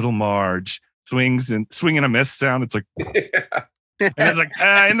 Little Marge swinging a miss sound. It's like. And it's like,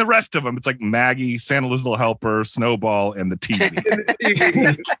 and the rest of them, it's like Maggie, Santa's Little Helper, Snowball, and the TV.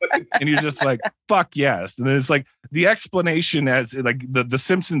 And you're just like, fuck yes. And then it's like the explanation as like the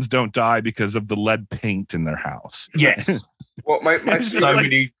Simpsons don't die because of the lead paint in their house. Yes. Well, my so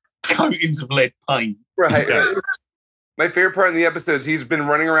many coatings of lead paint. Right. Yes. My favorite part in the episode is he's been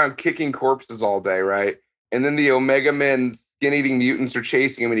running around kicking corpses all day, right? And then the Omega Men skin-eating mutants are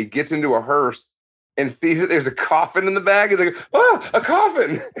chasing him, and he gets into a hearse and sees that there's a coffin in the bag. He's like, oh, a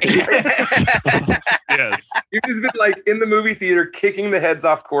coffin. Yes. He's just been like in the movie theater kicking the heads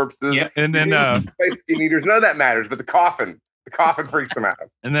off corpses. Yeah. And then by skin eaters. None of that matters, but the coffin freaks him out.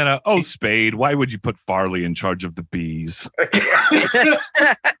 And then Spade, why would you put Farley in charge of the bees?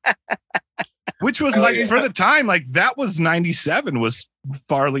 Which was like for the time, like that was 97 was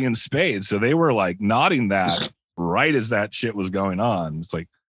Farley and Spade. So they were like nodding that right as that shit was going on. It's like,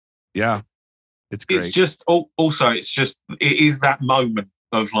 yeah. It's great. It's just it is that moment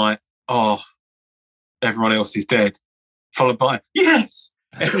of like, oh, everyone else is dead, followed by yes,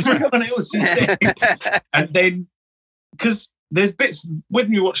 everyone else is dead. And then because there's bits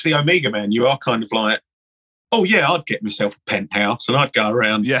when you watch the Omega Man, you are kind of like, oh yeah, I'd get myself a penthouse and I'd go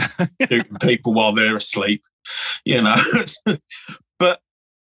around shooting people while they're asleep, you know. But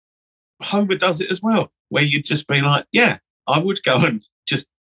Homer does it as well, where you'd just be like, yeah, I would go and just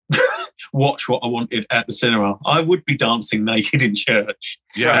watch what I wanted at the cinema. I would be dancing naked in church.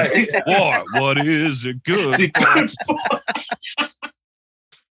 Yeah. Boy, what is it good for?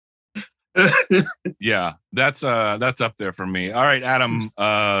 Yeah, that's up there for me. All right, Adam,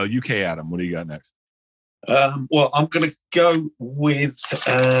 UK Adam, what do you got next? Well, I'm going to go with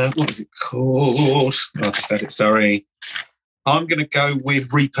what is it called? I just had it. Sorry. I'm going to go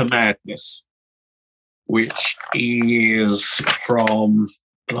with Reaper Madness, which is from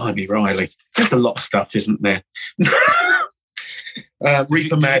Blimey Riley. There's a lot of stuff, isn't there?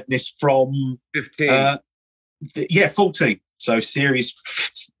 Reaper Madness from 15. 14. So series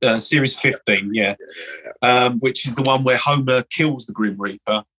 15, yeah. Which is the one where Homer kills the Grim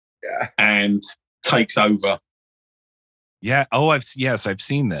Reaper, and takes over. Yeah. Oh, I've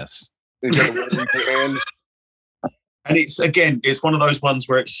seen this. And it's one of those ones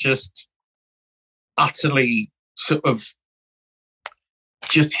where it's just utterly sort of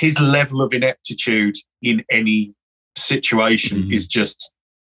just his level of ineptitude in any situation is just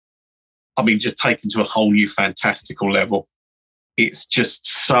taken to a whole new fantastical level. it's just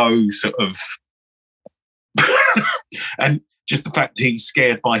so sort of, and just the fact that he's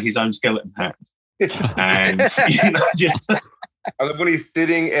scared by his own skeleton hand, and just. I love when he's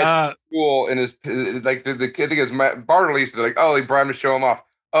sitting at school and his like the kid, I think it's Bart or Lisa. They're like, oh, he brought him to show him off.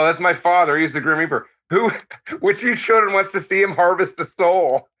 Oh, that's my father. He's the Grim Reaper. Which you children wants to see him harvest a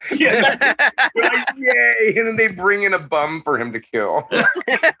soul. Yeah. Like, yay! And then they bring in a bum for him to kill.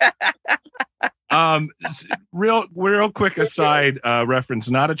 Real quick aside reference,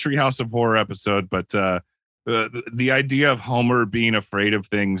 not a Treehouse of Horror episode, but the idea of Homer being afraid of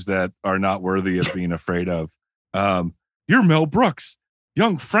things that are not worthy of being afraid of. You're Mel Brooks.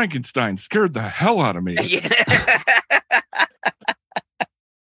 Young Frankenstein scared the hell out of me. So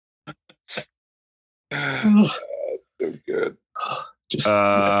good.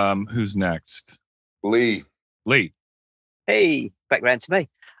 Who's next? Lee. Hey, back round to me.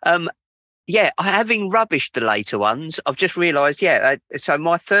 Having rubbished the later ones, I've just realised, so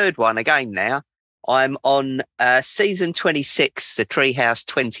my third one again now, I'm on season 26, The Treehouse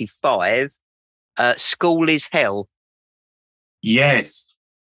 25, School is Hell. Yes.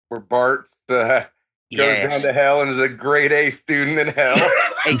 Where Bart goes down to hell and is a grade A student in hell.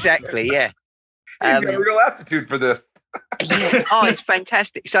 Exactly, yeah. He's got a real aptitude for this. It's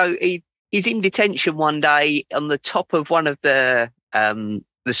fantastic. So he's in detention one day. On the top of one of the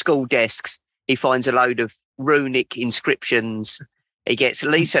school desks, he finds a load of runic inscriptions. He gets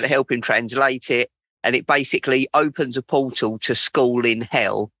Lisa to help him translate it, and it basically opens a portal to School in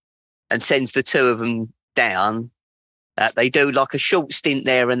Hell and sends the two of them down. They do like a short stint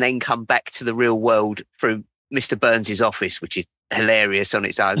there and then come back to the real world through Mr. Burns' office, which is hilarious on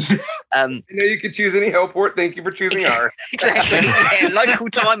its own. You can choose any hell port. Thank you for choosing ours. Exactly.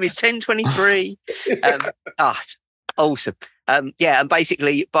 Local time is 10:23. Awesome. And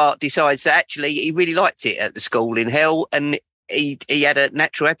basically Bart decides that actually he really liked it at the School in Hell, and he had a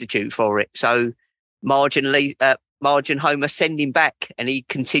natural aptitude for it. So Marge and Homer send him back, and he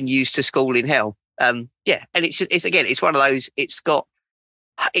continues to School in Hell. And it's one of those.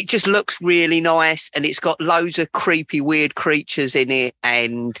 It just looks really nice, and it's got loads of creepy, weird creatures in it,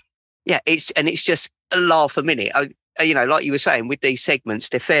 and it's just a laugh a minute. Like you were saying, with these segments,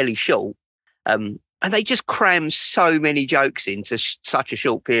 they're fairly short, and they just cram so many jokes into such a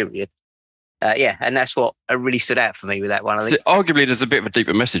short period. And that's what really stood out for me with that one. I think. So arguably, there's a bit of a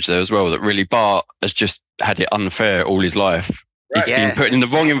deeper message there as well. That really Bart has just had it unfair all his life. Right. He's been put in the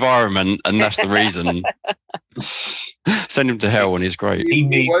wrong environment, and that's the reason. Send him to hell, and he's great. He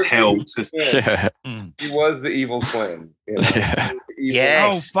needs help. He was the evil twin.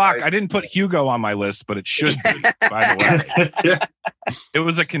 Oh, fuck. I didn't put Hugo on my list, but it should be, by the way. It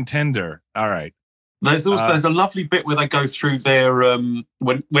was a contender. All right. There's a lovely bit where they go through their when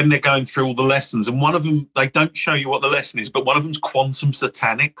they're going through all the lessons, and one of them, they don't show you what the lesson is, but one of them's quantum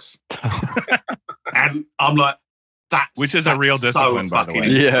satanics. And I'm like, which is a real discipline, by the way.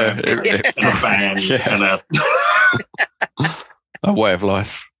 Yeah. And a band and a way of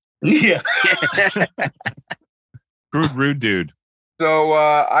life. Yeah. Rude dude. So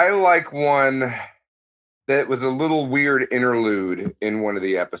I like one that was a little weird interlude in one of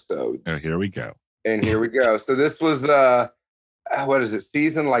the episodes. Oh, here we go. So this was what is it?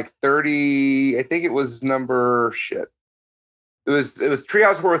 Season like 30. I think it was number shit. It was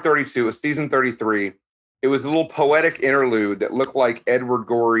Treehouse Horror 32. It was season 33. It was a little poetic interlude that looked like Edward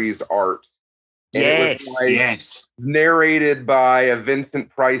Gorey's art. And it was narrated by a Vincent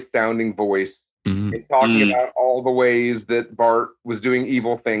Price sounding voice, and talking about all the ways that Bart was doing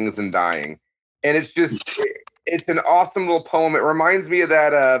evil things and dying. And it's just, it's an awesome little poem. It reminds me of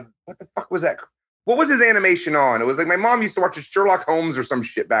that, what the fuck was that? What was his animation on? It was like my mom used to watch Sherlock Holmes or some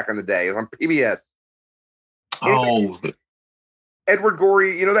shit back in the day. It was on PBS. Edward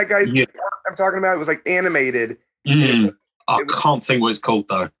Gorey, you know that guy's art I'm talking about? It was like animated. I can't think what it's called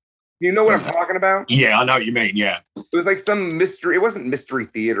though. You know what I'm talking about? Yeah, I know what you mean. Yeah. It was like some mystery. It wasn't mystery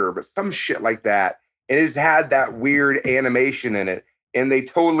theater, but some shit like that. And it just had that weird animation in it. And they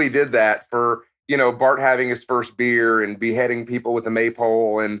totally did that for, Bart having his first beer and beheading people with a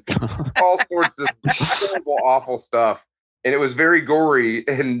maypole and all sorts of terrible, awful stuff. And it was very gory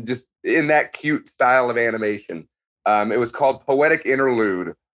and just in that cute style of animation. It was called Poetic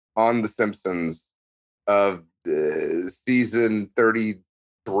Interlude on The Simpsons of season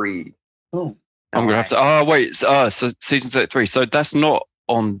 33. Oh, I'm gonna have to. Oh wait, so season 33. So that's not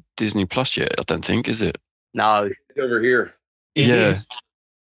on Disney Plus yet. I don't think, is it? No, it's over here. It is.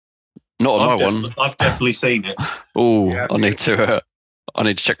 Not on my one. I've definitely seen it. Oh, yeah, I need to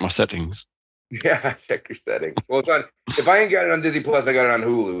check my settings. Yeah, check your settings. Well, it's on. If I ain't got it on Disney Plus, I got it on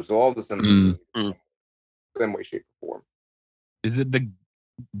Hulu. So all The Simpsons, some way, shape, or form. Is it the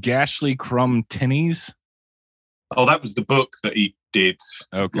Gashley Crumb Tinnies? Oh, that was the book that he did.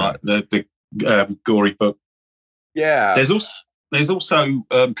 Okay. Like the gory book. Yeah. There's also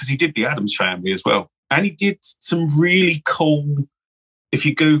because he did the Addams Family as well, and he did some really cool. If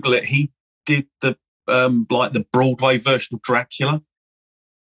you Google it, he did the like the Broadway version of Dracula,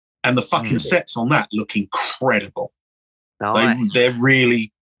 and the fucking sets on that look incredible. Nice. They're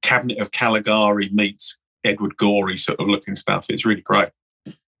really Cabinet of Caligari meets Edward Gorey sort of looking stuff. It's really great.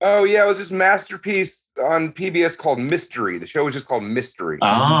 Oh yeah, it was this masterpiece on PBS called Mystery. The show was just called Mystery.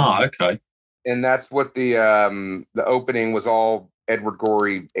 Ah, okay. And that's what the opening was, all Edward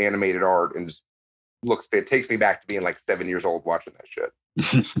Gorey animated art, and just looks. It takes me back to being like 7 years old watching that shit.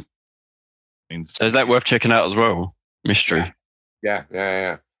 So is that worth checking out as well? Mystery.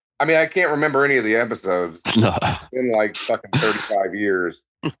 Yeah. I mean, I can't remember any of the episodes. No. It's been like fucking 35 years.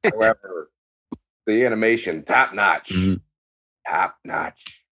 However, the animation, top notch. Mm-hmm. Top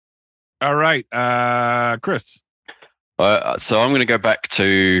notch. All right, Chris. So I'm going to go back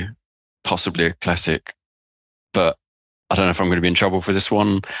to possibly a classic, but I don't know if I'm going to be in trouble for this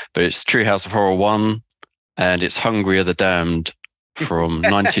one, but it's Treehouse of Horror 1, and it's Hungry of the Damned from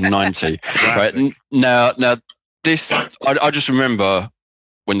 1990. Right now this, I just remember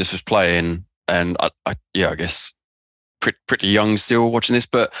when this was playing, and I guess pretty young still watching this,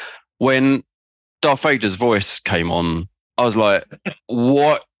 but when Darth Vader's voice came on, I was like,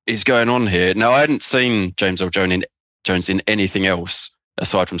 what is going on here? Now, I hadn't seen James Earl Jones in anything else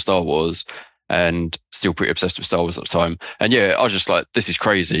aside from Star Wars, and still pretty obsessed with Star Wars at the time. And yeah, I was just like, this is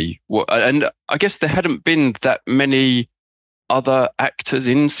crazy. And I guess there hadn't been that many other actors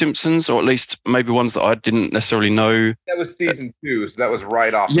in Simpsons, or at least maybe ones that I didn't necessarily know. That was season 2, so that was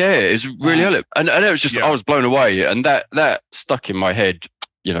right off. Yeah, it was really early. And it was just, I was blown away. And that stuck in my head,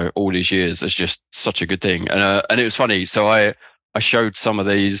 all these years as just such a good thing. And it was funny. So I showed some of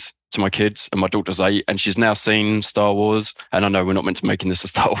these to my kids, and my daughter's 8, and she's now seen Star Wars. And I know we're not meant to be making this a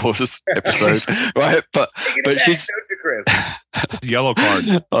Star Wars episode, right? But she's Yellow card.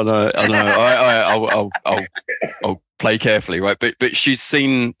 I know. I'll play carefully, right? But she's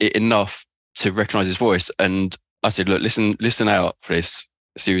seen it enough to recognize his voice, and I said, "Look, listen out for this."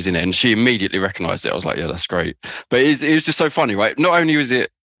 She was in it, and she immediately recognized it. I was like, "Yeah, that's great." But it was just so funny, right? Not only was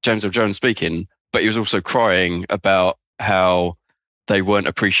it James Earl Jones speaking, but he was also crying about how they weren't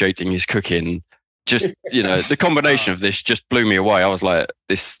appreciating his cooking. Just, the combination of this just blew me away. I was like,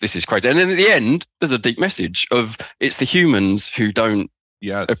 this is crazy. And then at the end, there's a deep message of it's the humans who don't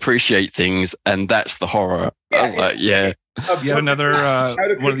appreciate things, and that's the horror. I was like, yeah. Yet another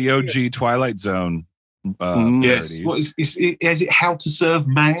one of the OG Twilight Zone. Yes. What is it How to Serve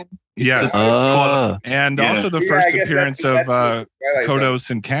Man? Yes. And also the first appearance of Kodos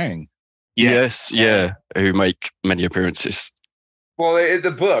and Kang. Yes, who make many appearances. Well, it's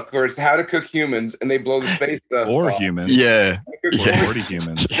a book where it's how to cook humans, and they blow the space stuff or off. Humans. Yeah. 40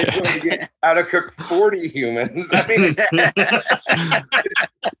 humans. How to cook 40 humans. I mean,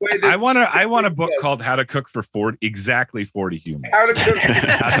 I want a book called How to Cook for 40 Humans. How to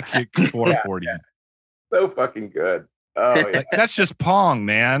cook for 40. So fucking good. Oh yeah. That's just Pong,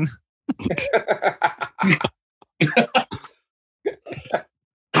 man.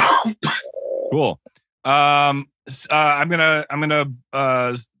 Cool. I'm gonna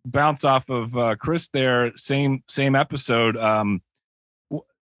bounce off of Chris there. Same episode.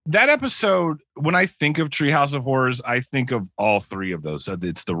 That episode, when I think of Treehouse of Horrors, I think of all three of those. So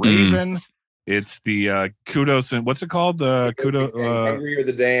it's the Raven, it's the Kudos, and what's it called? The Hungry or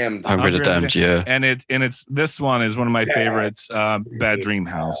the Damned. Hungry or the Damned, yeah. And it's this one is one of my favorites. Bad Dream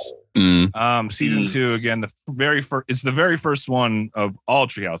House. Season 2 again. It's the very first one of all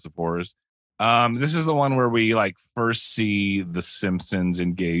Treehouse of Horrors. This is the one where we first see the Simpsons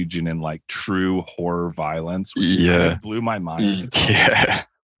engaging in true horror violence, which kind of blew my mind. Yeah.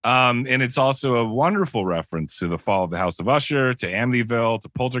 And it's also a wonderful reference to the fall of the House of Usher, to Amityville, to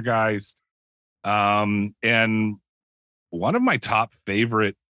Poltergeist. And one of my top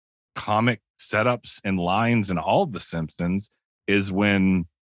favorite comic setups and lines in all of the Simpsons is when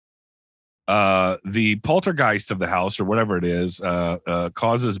the poltergeist of the house, or whatever it is,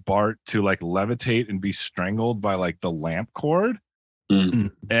 causes Bart to levitate and be strangled by the lamp cord.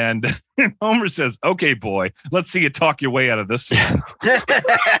 And Homer says, "Okay, boy, let's see you talk your way out of this one."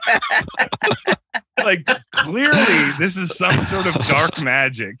 Clearly this is some sort of dark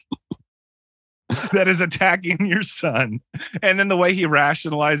magic that is attacking your son. And then the way he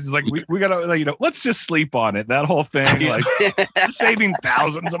rationalizes, we gotta, let's just sleep on it. That whole thing, saving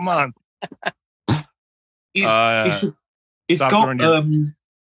thousands a month. It's got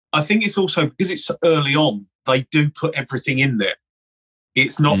I think it's also because it's early on they do put everything in there.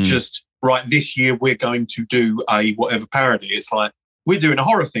 It's not just, right, this year we're going to do a whatever parody. It's like, we're doing a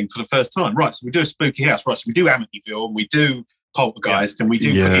horror thing for the first time. Right, so we do a spooky house. Right, so we do Amityville and we do Poltergeist and we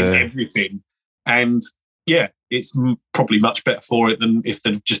do put in everything. And yeah, it's probably much better for it than if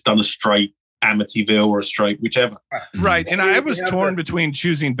they'd just done a straight Amityville or a straight whichever. Right. And I was torn between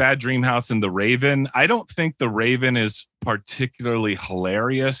choosing Bad Dream House and The Raven. I don't think The Raven is particularly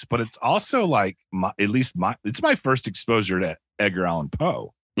hilarious, but it's also like it's my first exposure to Edgar Allan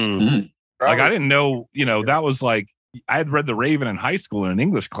Poe. Mm-hmm. Like I didn't know, that was like, I had read The Raven in high school in an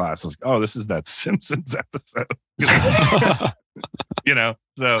English class. I was like, oh, this is that Simpsons episode.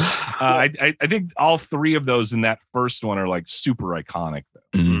 So I think all three of those in that first one are like super iconic.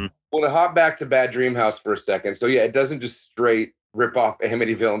 Mm-hmm. Well, to hop back to Bad Dream House for a second. So yeah, it doesn't just straight rip off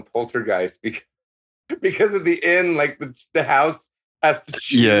Amityville and Poltergeist because at the end, like the house has to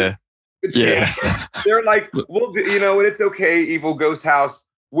choose. Yeah. They're like, we'll do, and it's okay, evil ghost house,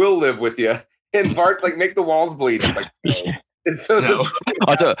 we'll live with you. And Bart's like, make the walls bleed. It's like, no. It's so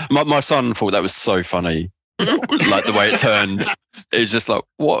I don't. My son thought that was so funny. Like the way it turned, it was just like,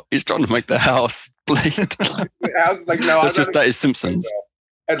 what? He's trying to make the house bleed. The house is like, no. It's just that is Simpsons.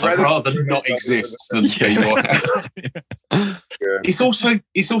 I'd rather not exist than be your house. It's also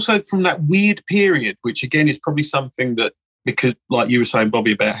from that weird period, which again is probably something that, because like you were saying,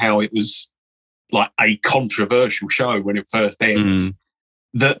 Bobby, about how it was like a controversial show when it first aired,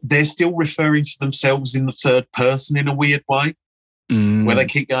 that they're still referring to themselves in the third person in a weird way, where they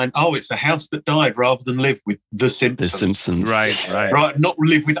keep going, oh, it's a house that died, rather than live with the Simpsons. The Simpsons. Right. Not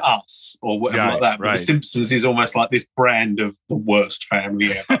live with us or whatever like that. But the Simpsons is almost like this brand of the worst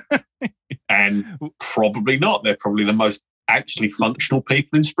family ever. And probably not. They're probably the most actually functional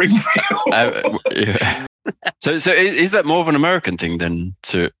people in Springfield. So is that more of an American thing than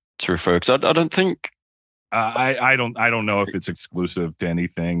to refer? Because I don't think. I don't know if it's exclusive to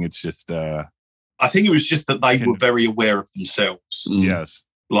anything. It's just. I think it was just that they were very aware of themselves. Yes.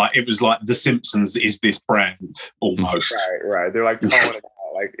 Like it was like the Simpsons is this brand almost. Right. They're like calling it out.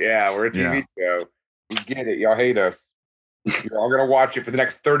 Like, yeah, we're a TV show. We get it. Y'all hate us. You're all gonna watch it for the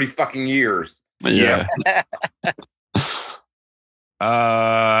next 30 fucking years. Yeah.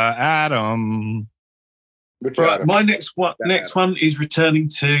 Adam. Right. My next one is returning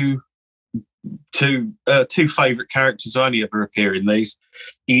to two favourite characters I only ever appear in these.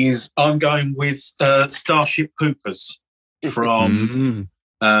 Is I'm going with Starship Poopers from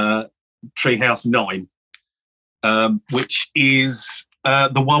Treehouse 9, which is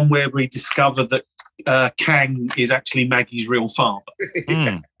the one where we discover that Kang is actually Maggie's real father.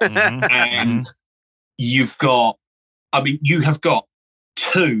 And you have got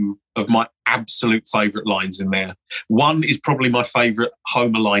two of my absolute favourite lines in there. One is probably my favourite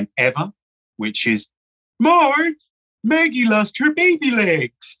Homer line ever, which is, Marge, Maggie lost her baby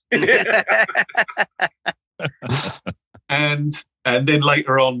legs. and then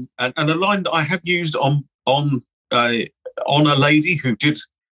later on, and a line that I have used on a lady who did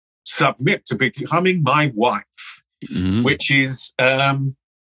submit to becoming my wife, which is,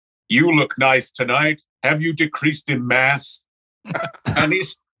 you look nice tonight. Have you decreased in mass? And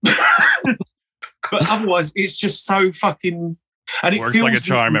it's, but otherwise it's just so fucking, and it works feels like a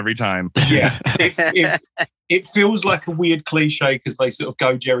charm every time. Yeah, it feels like a weird cliche because they sort of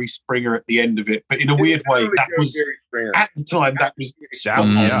go Jerry Springer at the end of it, but in a weird way, that was at the time that was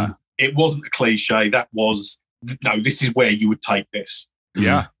it wasn't a cliche. That was this is where you would take this.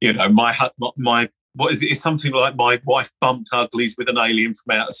 Yeah, my what is it? It's something like My Wife Bumped Uglies with an Alien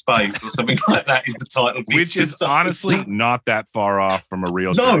from Outer Space or something like that is the title. Which is honestly not that far off from a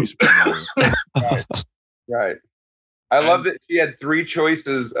real Jerry Springer. Right. I love that she had three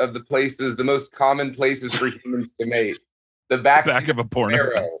choices of the most common places for humans to mate. The back of a porno.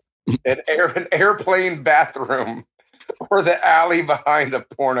 An airplane bathroom, or the alley behind a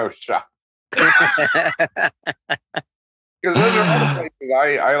porno shop. Because those are all the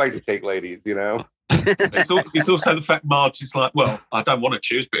places I like to take ladies, It's also the fact Marge is like, well, I don't want to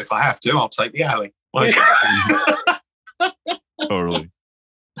choose, but if I have to, I'll take the alley. Totally.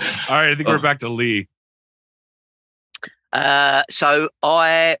 All right, I think we're back to Lee. So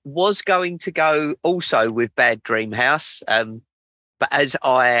I was going to go also with Bad Dream House, but as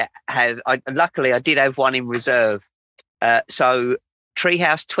luckily I did have one in reserve. So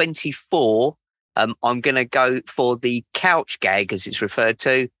Treehouse 24, I'm going to go for the couch gag, as it's referred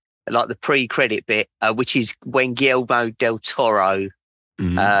to, like the pre-credit bit, which is when Guillermo del Toro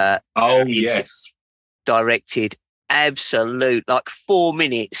directed absolute, like 4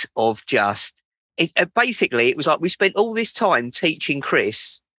 minutes of just... basically, it was like we spent all this time teaching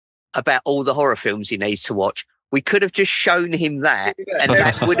Chris about all the horror films he needs to watch. We could have just shown him that, and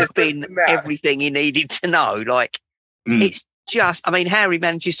that would have been everything he needed to know. Like, it's just, I mean, how he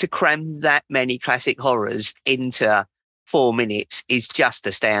manages to cram that many classic horrors into 4 minutes is just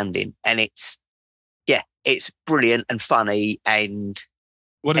astounding. And it's brilliant and funny and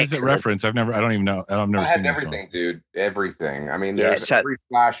what is excellent. it reference? I don't even know. I've never seen everything, dude. Everything. I mean, Yeah, there's so- every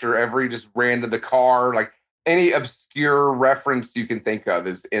slasher, every just ran to the car, like any obscure reference you can think of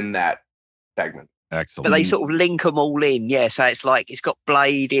is in that segment. Excellent. But they sort of link them all in. Yeah. So it's like, it's got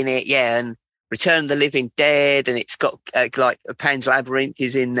Blade in it. Yeah. And Return of the Living Dead. And it's got like Pan's Labyrinth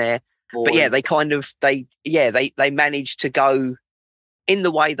is in there. But yeah, they kind of, they manage to go in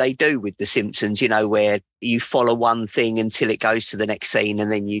the way they do with The Simpsons, you know, where you follow one thing until it goes to the next scene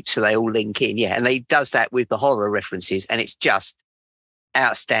and then so they all link in. Yeah. And they does that with the horror references and it's just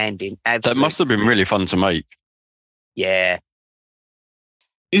outstanding. That must have been really fun to make. Yeah.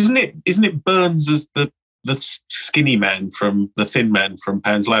 Isn't it Burns as the skinny man from the thin man from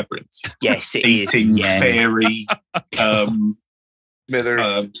Pan's Labyrinth? Yes, it is. Eating Yeah. fairy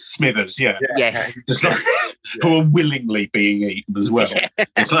Smithers. Smithers, yeah. Yes. It's like, who are willingly being eaten as well.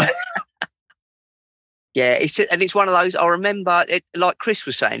 It's like, Yeah, it's just, and it's one of those. I remember, it, like Chris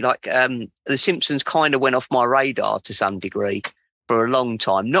was saying, like The Simpsons kind of went off my radar to some degree for a long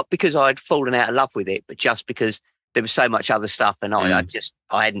time. Not because I'd fallen out of love with it, but just because there was so much other stuff, and I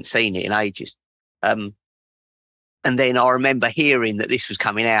hadn't seen it in ages. And then I remember hearing that this was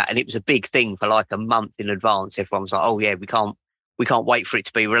coming out, and it was a big thing for like a month in advance. Everyone was like, "Oh yeah, we can't wait for it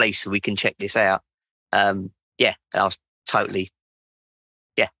to be released so we can check this out." And I was totally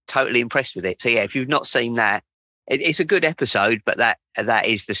impressed with it. So yeah, if you've not seen that, it's a good episode, but that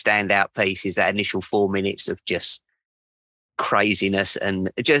is the standout piece, is that initial 4 minutes of just craziness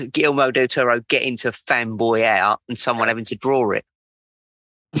and just Guillermo del Toro getting to fanboy out and someone having to draw it.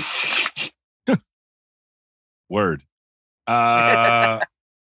 Word.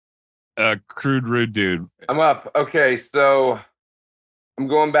 Crude Rude Dude. I'm up. Okay, so I'm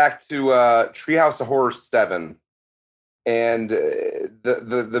going back to Treehouse of Horror 7. And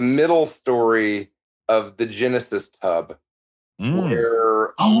the middle story of the Genesis tub,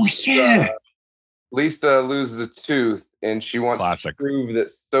 where Lisa loses a tooth and she wants to prove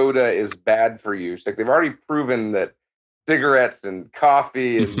that soda is bad for you. She's like, they've already proven that cigarettes and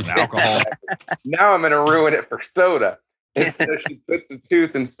coffee and alcohol. Now I'm going to ruin it for soda. And so she puts the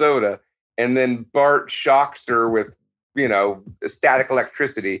tooth in soda, and then Bart shocks her with, static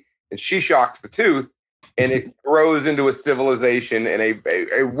electricity, and she shocks the tooth. And it grows into a civilization in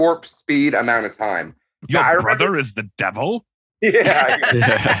a warp speed amount of time. Your brother is the devil? Yeah.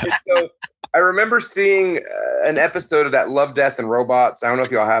 So I remember seeing an episode of that Love, Death, and Robots. I don't know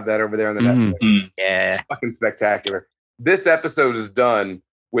if y'all have that over there on the Netflix. Yeah. Fucking spectacular. This episode is done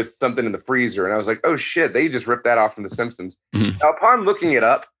with something in the freezer. And I was like, oh shit, they just ripped that off from The Simpsons. Now, upon looking it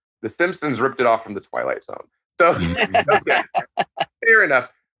up, The Simpsons ripped it off from The Twilight Zone. So, okay, fair enough.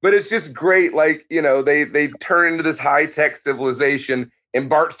 But it's just great. Like, they turn into this high-tech civilization and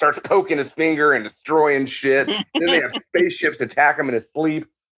Bart starts poking his finger and destroying shit. Then they have spaceships attack him in his sleep.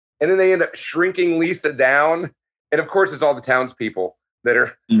 And then they end up shrinking Lisa down. And of course, it's all the townspeople that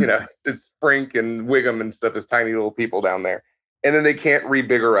are, it's Frink and Wiggum and stuff, as tiny little people down there. And then they can't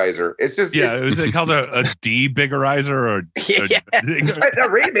rebiggerize her. It's just... is it called a debiggerizer or... a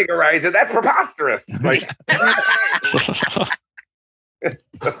rebiggerizer? That's preposterous. Like... It's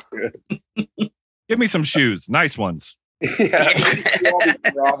so good. Give me some shoes, nice ones. Yeah,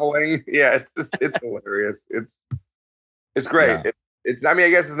 groveling. Yeah, it's hilarious. It's great. Yeah. I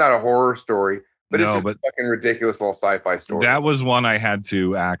guess it's not a horror story, but it's just a fucking ridiculous little sci-fi story. That was one I had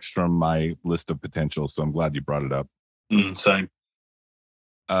to axe from my list of potential, so I'm glad you brought it up. Same.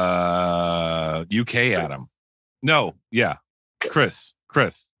 UK Adam. No, yeah. Chris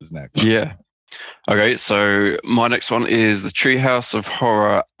is next. Yeah. Okay, so my next one is the Treehouse of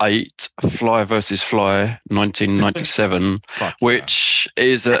Horror 8, Fly vs. Fly, 1997, which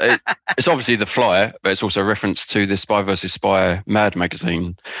is it's obviously The Fly, but it's also a reference to the Spy vs. Spy Mad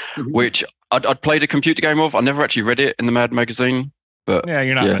magazine, which I'd played a computer game of. I never actually read it in the Mad magazine, but yeah,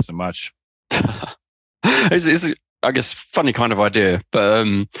 you're not missing much. It's I guess funny kind of idea,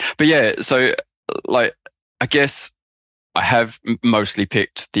 but yeah. So like, I guess I have mostly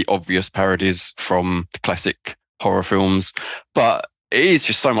picked the obvious parodies from the classic horror films, but it is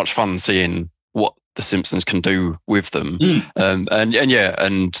just so much fun seeing what The Simpsons can do with them. And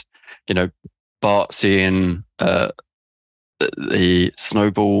Bart seeing the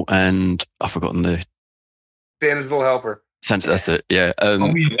Snowball and I've forgotten the Santa's Little Helper. Santa, that's it. Yeah.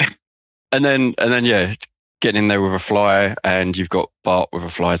 And then getting in there with a fly, and you've got Bart with a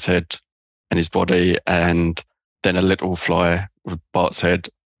fly's head and his body, and then a little fly with Bart's head.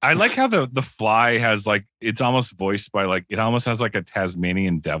 I like how the fly has like, it's almost voiced by like, it almost has like a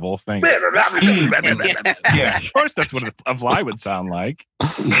Tasmanian devil thing. Yeah, of course that's what a fly would sound like.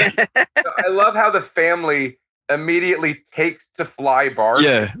 I love how the family immediately takes to Fly Bart.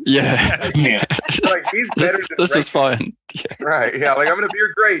 Yeah. Like, he's better than That's just fine. Yeah. Right. Yeah. Like, I'm going to be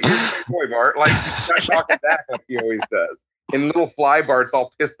great. You're a great boy, Bart. Like, he's not talking back like he always does. And little Fly Bart's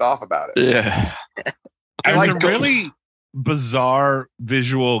all pissed off about it. Yeah. There's a really bizarre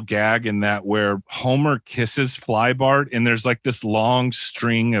visual gag in that where Homer kisses Fly Bart and there's like this long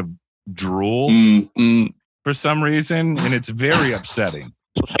string of drool for some reason, and it's very upsetting.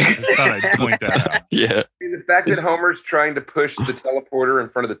 I just thought I'd point that out. Yeah. The fact that Homer's trying to push the teleporter in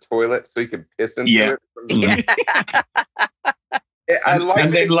front of the toilet so he can piss into it. I like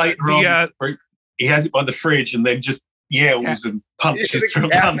and then it. later on, he has it by the fridge and then just yells and punches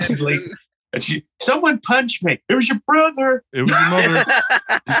Lisa. And someone punched me. It was your brother. It was your mother.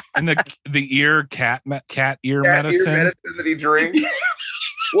 And the cat ear medicine that he drinks.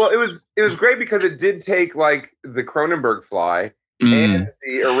 Well, it was great because it did take like the Cronenberg fly and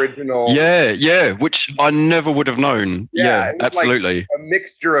the original. Yeah, which I never would have known. Yeah, absolutely. Like a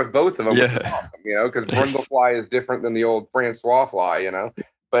mixture of both of them. Yeah. Was awesome, because Brundlefly is different than the old Francois fly,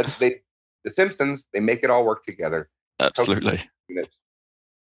 But the Simpsons, they make it all work together. Absolutely.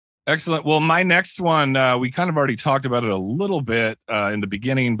 Excellent. Well, my next one, we kind of already talked about it a little bit in the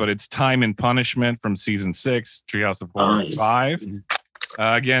beginning, but it's Time and Punishment from season 6, Treehouse of Horror 5.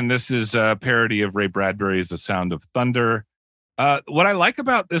 Again, this is a parody of Ray Bradbury's The Sound of Thunder. What I like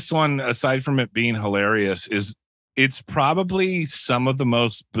about this one, aside from it being hilarious, is it's probably some of the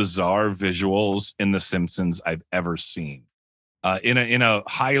most bizarre visuals in The Simpsons I've ever seen, in a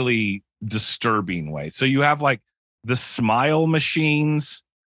highly disturbing way. So you have like the smile machines.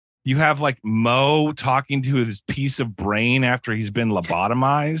 You have like Moe talking to his piece of brain after he's been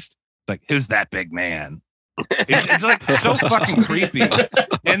lobotomized. Like, who's that big man? It's like so fucking creepy.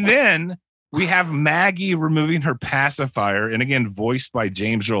 And then we have Maggie removing her pacifier. And again, voiced by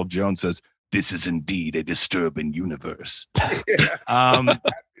James Earl Jones, says, "This is indeed a disturbing universe."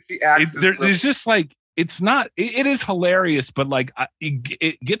 There's just like, it's not, it is hilarious, but like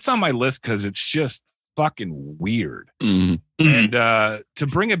it gets on my list because it's just fucking weird. And to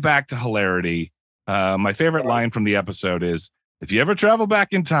bring it back to hilarity, my favorite line from the episode is, "If you ever travel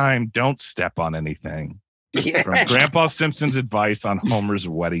back in time, don't step on anything." From Grandpa Simpson's advice on Homer's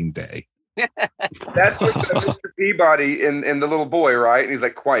wedding day. That's what Mr. Peabody and the little boy, right? And he's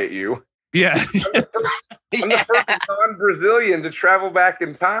like, "Quiet you." Yeah. I'm the first non-Brazilian to travel back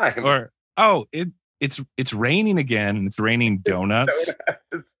in time. Or, it's raining again, and it's raining donuts.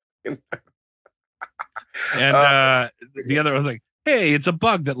 And the other was like, "Hey, it's a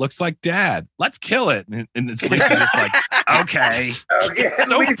bug that looks like Dad. Let's kill it." And it's like, just like, okay.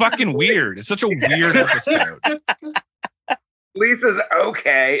 It's so fucking weird. It's such a weird episode. Lisa's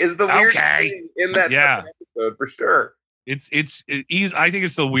okay is the weird thing in that episode for sure. It's I think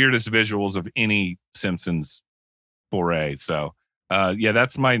it's the weirdest visuals of any Simpsons foray. So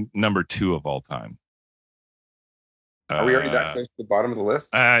that's my number 2 of all time. Are we already that close to the bottom of the list?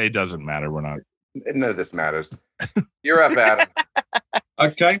 It doesn't matter. We're not. None of this matters. You're up, Adam.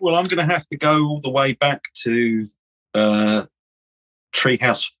 Okay, well, I'm going to have to go all the way back to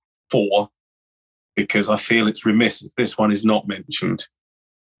Treehouse 4 because I feel it's remiss if this one is not mentioned.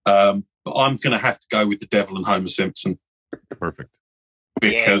 But I'm going to have to go with The Devil and Homer Simpson. Perfect.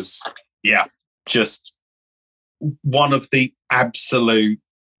 Because, just one of the absolute...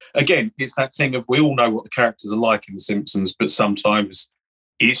 Again, it's that thing of we all know what the characters are like in The Simpsons, but sometimes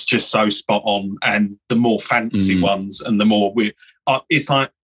it's just so spot on. And the more fancy ones and the more weird... it's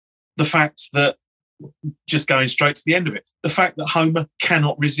like the fact that, just going straight to the end of it, the fact that Homer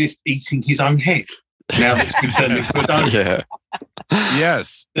cannot resist eating his own head now that it's been turned into a donut. Yeah.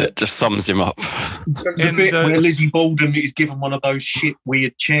 Yes. It just sums him up. The bit where Lizzie Borden is given one of those shit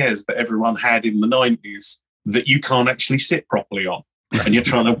weird chairs that everyone had in the 90s that you can't actually sit properly on. And you're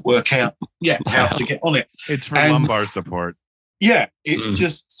trying to work out, how to get on it. It's for lumbar support. Yeah, it's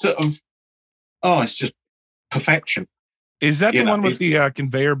just sort of, it's just perfection. Is that the one with the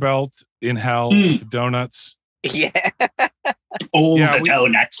conveyor belt in hell, the donuts? Yeah. All the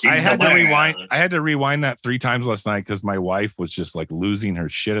donuts. I had to rewind that 3 times last night because my wife was just like losing her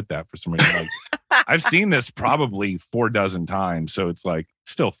shit at that for some reason. Like, I've seen this probably 4 dozen times, so it's like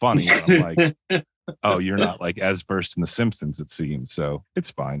still funny. I'm like, oh, you're not like as versed in The Simpsons, it seems. So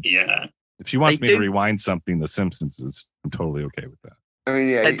it's fine. Yeah. If she wants me to rewind something, The Simpsons I'm totally okay with that. I mean,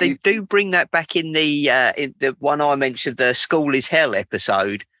 yeah, They do bring that back in the one I mentioned, the School is Hell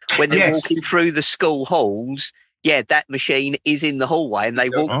episode, when they're walking through the school halls. Yeah, that machine is in the hallway, and they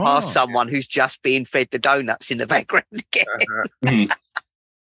walk past someone who's just being fed the donuts in the background again.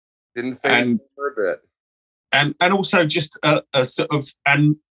 Didn't phase for a bit. And also just a sort of,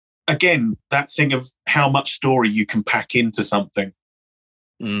 and again, that thing of how much story you can pack into something.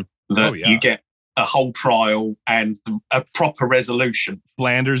 That you get a whole trial and a proper resolution.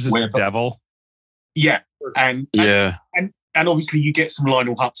 Flanders is the devil. Yeah. And obviously you get some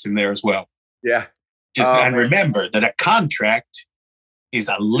Lionel Hutz in there as well. Yeah. And remember that a contract is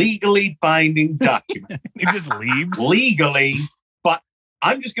a legally binding document. It just leaves. Legally, but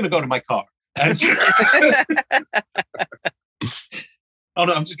I'm just going to go to my car. And oh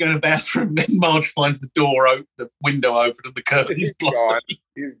no, I'm just going to the bathroom. Then Marge finds the door open, the window open, and the curtain's gone.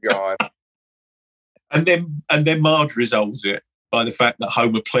 He's gone. And then Marge resolves it by the fact that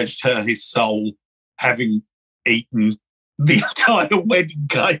Homer pledged her his soul, having eaten the entire wedding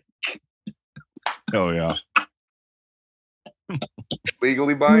cake. Oh yeah,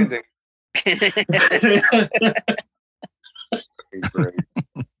 legally binding.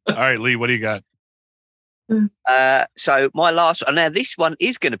 All right, Lee, what do you got? So my last one. Now this one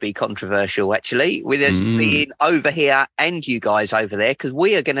is going to be controversial, actually, with us being over here and you guys over there, because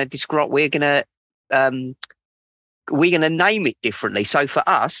we are going to describe. We're going to name it differently. So for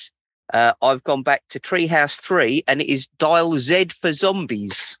us, I've gone back to Treehouse 3, and it is Dial Z for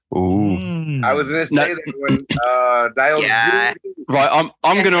Zombies. Ooh. I was going to say that when Dial Z. Right,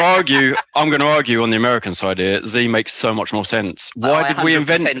 I'm going to argue. I'm going to argue on the American side here. Z makes so much more sense. Why did we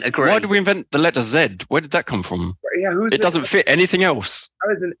invent the letter Z? Where did that come from? Yeah, it doesn't fit anything else. How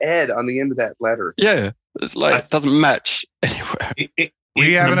is an Ed on the end of that letter? Yeah, it's like it doesn't match anywhere.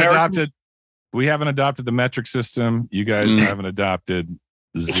 We haven't adopted the metric system. You guys haven't adopted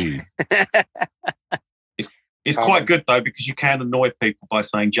Z. It's quite good though, because you can annoy people by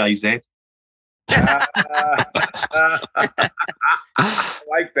saying JZ. I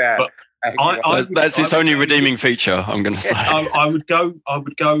like that. That's its only redeeming feature, I'm going to say. I would go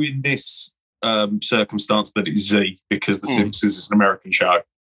in this circumstance that it's Z, because The Simpsons is an American show.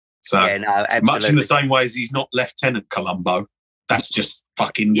 So much in the same way as he's not Lieutenant Columbo. That's just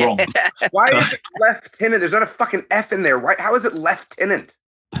fucking wrong. Why is it Lieutenant? There's not a fucking F in there. Right? How is it Lieutenant?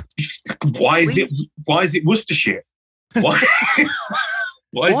 Why is it Worcestershire? Why?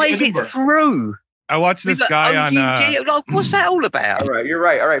 Why is it through? I watched this guy on. Like, what's that all about? All right, you're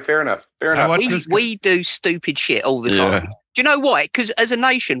right. All right, fair enough. We do stupid shit all the time. Do you know why? Because as a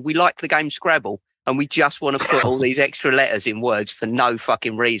nation, we like the game Scrabble, and we just want to put all these extra letters in words for no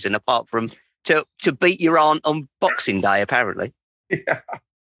fucking reason, apart from to beat your aunt on Boxing Day, apparently. Yeah.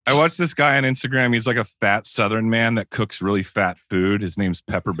 I watched this guy on Instagram. He's like a fat Southern man that cooks really fat food. His name's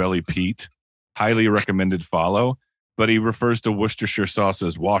Pepperbelly Pete. Highly recommended follow. But he refers to Worcestershire sauce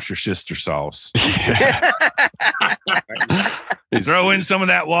as Worcestershire sauce. Throw in some of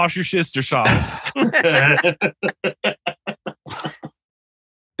that Worcestershire sauce.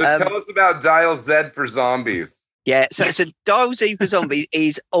 So tell us about Dial Z for Zombies. Yeah, so Dial Z for Zombies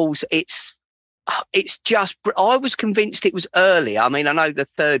is also it's just. I was convinced it was early. I mean, I know the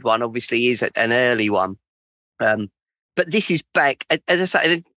third one obviously is an early one, but this is back. As I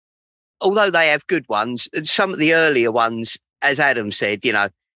say, although they have good ones, some of the earlier ones, as Adam said, you know,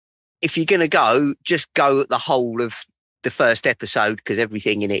 if you're going to go, just go at the whole of the first episode, because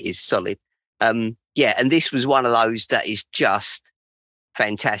everything in it is solid. Yeah, and this was one of those that is just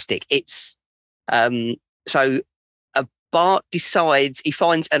fantastic. It's so Bart decides he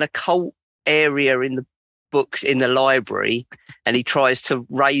finds an occult area in the books in the library, and he tries to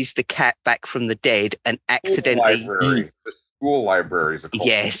raise the cat back from the dead, and accidentally. The school libraries.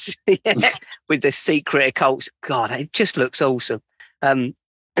 Yes, with the secret occults. God, it just looks awesome.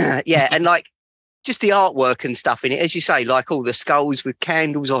 Yeah, and like just the artwork and stuff in it, as you say, like all the skulls with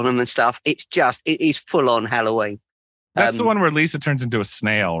candles on them and stuff. It is full on Halloween. That's the one where Lisa turns into a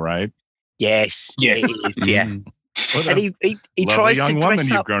snail, right? Yes. Yes. Yeah. And he tries young to dress woman up.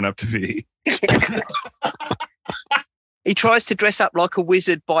 you've grown up to be. He tries to dress up like a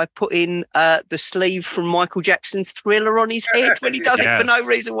wizard by putting the sleeve from Michael Jackson's Thriller on his head when he does it for no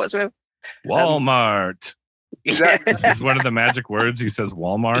reason whatsoever. Walmart. Yeah. It's one of the magic words. He says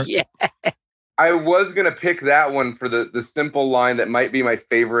Walmart. Yeah. I was going to pick that one for the simple line that might be my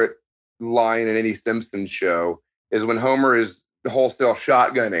favorite line in any Simpsons show is when Homer is wholesale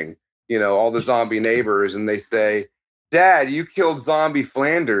shotgunning, you know, all the zombie neighbors, and they say, "Dad, you killed Zombie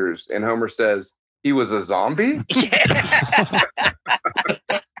Flanders." And Homer says, "He was a zombie?" Yeah.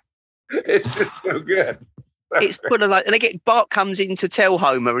 It's just so good. It's full of like, and again, Bart comes in to tell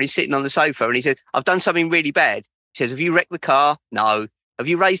Homer, and he's sitting on the sofa, and he says, "I've done something really bad." He says, "Have you wrecked the car?" "No." "Have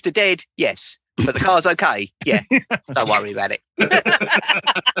you raised the dead?" "Yes." "But the car's okay." "Yeah." "Don't worry about it."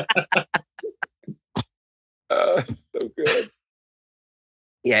 It's so good.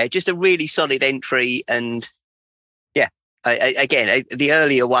 Yeah, just a really solid entry, and yeah, again, the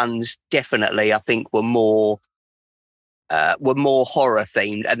earlier ones definitely I think were more horror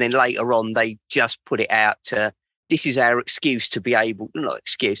themed, and then later on they just put it out to this is our excuse to be able, not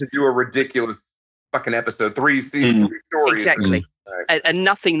excuse, To do a ridiculous fucking episode, 3 seasons, 3 stories. exactly, Right. and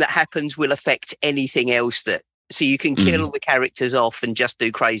nothing that happens will affect anything else. So you can kill all the characters off and just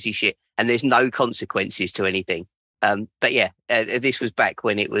do crazy shit, and there's no consequences to anything. But yeah, this was back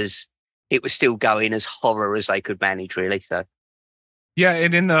when it was still going as horror as they could manage, really. So Yeah,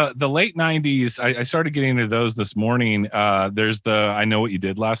 and in the late 90s, I started getting into those this morning. There's the I Know What You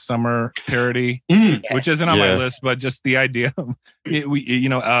Did Last Summer parody, which isn't on my list, but just the idea of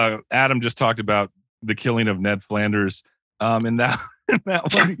Adam just talked about the killing of Ned Flanders. And that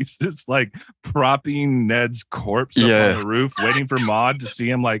one, he's just like propping Ned's corpse up on the roof, waiting for Maude to see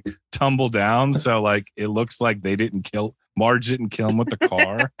him like tumble down. So like it looks like Marge didn't kill him with the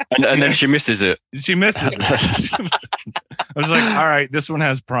car. And then she misses it. She misses it. I was like, all right, this one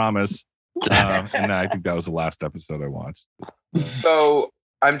has promise. And I think that was the last episode I watched. So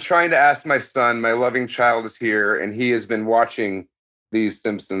I'm trying to ask my son, my loving child is here, and he has been watching these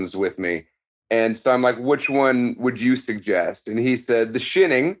Simpsons with me. And so I'm like, which one would you suggest? And he said The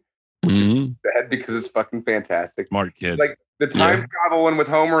Shinning, which is bad because it's fucking fantastic. Smart kid. Like the time travel one with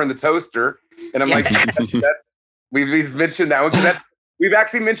Homer and the toaster. And I'm like, we've mentioned that one. We've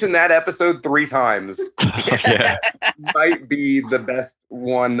actually mentioned that episode 3 times. Might be the best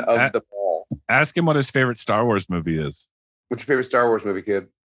one of them all. Ask him what his favorite Star Wars movie is. What's your favorite Star Wars movie, kid?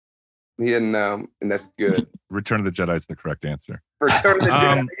 He didn't know, and that's good. Return of the Jedi is the correct answer. Return of the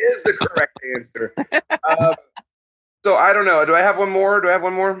Jedi is the correct answer. So I don't know. Do I have one more?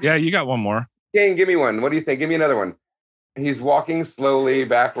 Yeah, you got one more. Kane, give me one. What do you think? Give me another one. He's walking slowly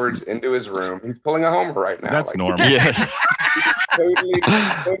backwards into his room. He's pulling a Homer right now. That's normal. Yes. Totally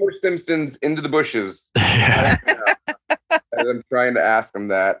Homer Simpson's into the bushes. As I'm trying to ask him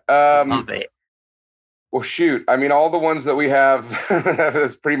that. love it. Well, shoot. I mean, all the ones that we have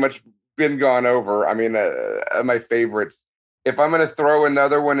has pretty much been gone over. I mean, my favorites. If I'm going to throw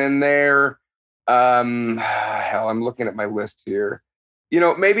another one in there, hell, I'm looking at my list here.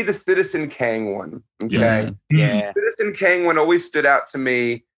 Maybe the Citizen Kang one. Okay. Yes. Yeah. Citizen Kang one always stood out to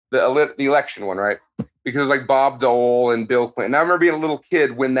me. The election one, right? Because it was like Bob Dole and Bill Clinton. I remember being a little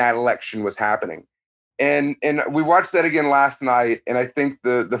kid when that election was happening. And we watched that again last night. And I think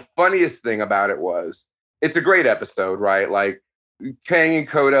the funniest thing about it was, it's a great episode, right? Like Kang and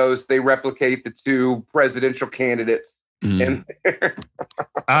Kodos, they replicate the 2 presidential candidates. And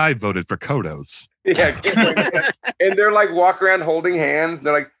I voted for Kodos. Yeah. And they're like walk around holding hands.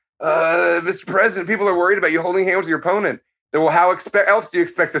 They're like, Mr. President, people are worried about you holding hands with your opponent. They're, well, how else do you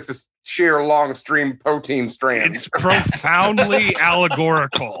expect us to share long stream protein strands? It's profoundly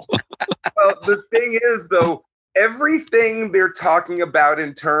allegorical. Well, the thing is, though, everything they're talking about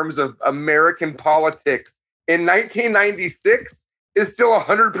in terms of American politics in 1996 is still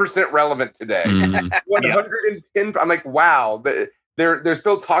 100% relevant today. 110. I'm like, wow. They're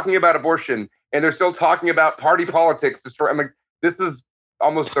still talking about abortion, and they're still talking about party politics. I'm like, this is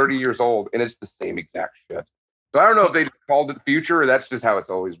almost 30 years old, and it's the same exact shit. So I don't know if they just called it the future, or that's just how it's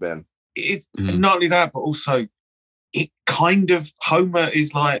always been. It's not only that, but also it kind of, Homer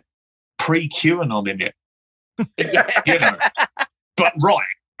is like pre-QAnon in it. But right.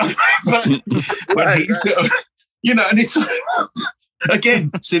 but he's sort of, and it's like,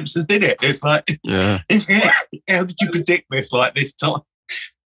 again, Simpsons did it. It's like, how did you predict this like this time?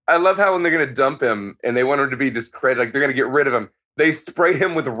 I love how when they're going to dump him and they want him to be discredited, like they're going to get rid of him, they spray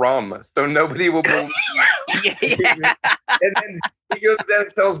him with rum so nobody will believe. And then he goes down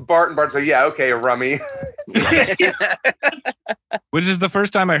and tells Bart, and Bart's like, yeah, okay, a rummy. Which is the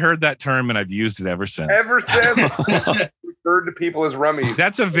first time I heard that term, and I've used it ever since. Referred to people as rummies.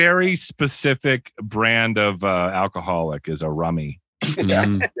 That's a very specific brand of alcoholic, is a rummy.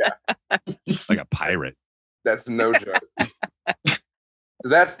 Like a pirate. That's no joke. So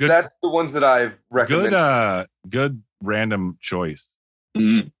that's the ones that I've recommended. Good random choice.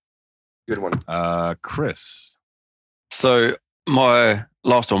 Good one. Chris. So my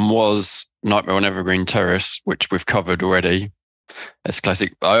last one was Nightmare on Evergreen Terrace, which we've covered already. That's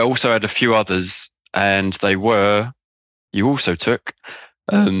classic. I also had a few others, and they were, you also took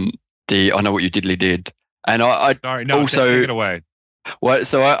the I Know What You Diddly Did. And I Sorry, no, also take it away. Well,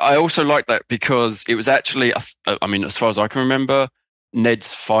 so I also like that because it was actually, I mean, as far as I can remember,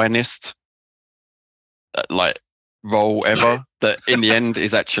 Ned's finest role ever. That in the end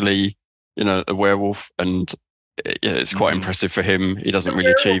is actually, a werewolf, and it's quite impressive for him. He doesn't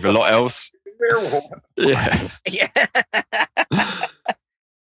really achieve a lot else. Werewolf. Yeah. Yeah.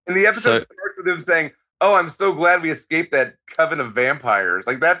 And the episode starts with him saying, "Oh, I'm so glad we escaped that coven of vampires."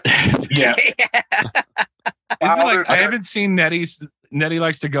 Like that's Yeah. Is it like I haven't seen Nettie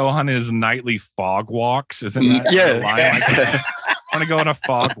likes to go on his nightly fog walks. Isn't that the line like that? I want to go on a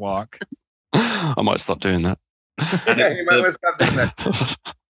fog walk. I might stop doing that. And it's, you might want to stop doing that.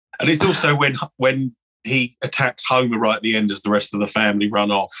 and it's also when he attacks Homer right at the end as the rest of the family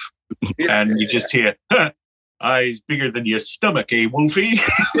run off. And you just hear, eyes bigger than your stomach, eh, Wolfie?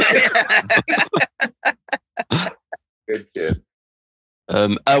 Good kid.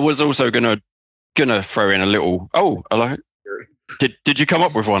 I was also gonna throw in a little. Oh, hello. Did you come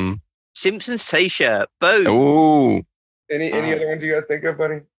up with one? Simpsons t-shirt. Boom. Oh. Any other ones you got to think of,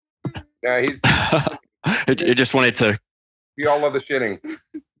 buddy? Yeah, he's. It just wanted to. We all love The Shining.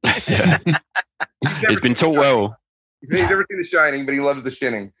 Yeah. He's been taught well. He's never seen The Shining, but he loves The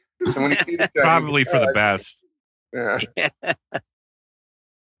Shining. So when he sees The Shining, Probably for the best. Yeah.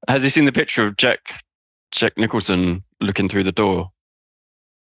 Has he seen the picture of Jack Nicholson looking through the door?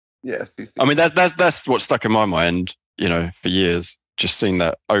 Yes. I mean, that's what stuck in my mind, for years. Just seen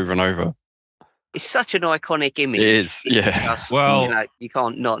that over and over. It's such an iconic image. It is, yeah. Well, you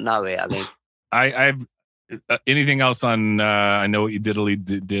can't not know it. I mean, I've anything else on I Know What You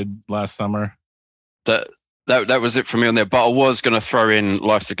did last summer? That was it for me on there. But I was going to throw in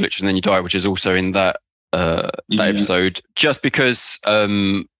Life's a Glitch and Then You Die, which is also in that episode, just because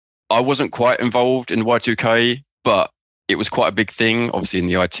I wasn't quite involved in Y2K, but it was quite a big thing, obviously, in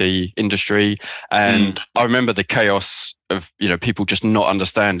the IT industry. And I remember the chaos of, people just not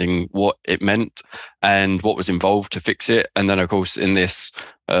understanding what it meant and what was involved to fix it. And then, of course, in this,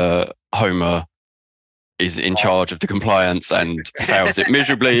 Homer is in charge of the compliance and fails it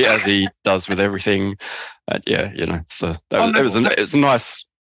miserably, as he does with everything. And so it was a nice.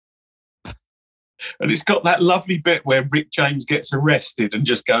 And it's got that lovely bit where Rick James gets arrested and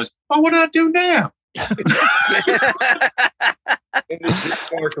just goes, "Oh, what do I do now?" And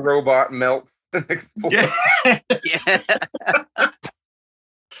this like a robot melts and explodes. yeah.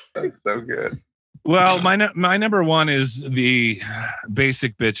 That's so good. Well, my number one is the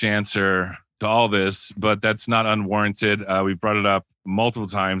basic bitch answer to all this, but that's not unwarranted. We brought it up multiple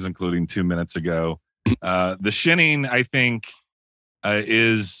times, including 2 minutes ago. The Shining, I think,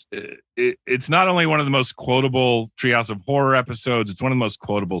 it's not only one of the most quotable Treehouse of Horror episodes, it's one of the most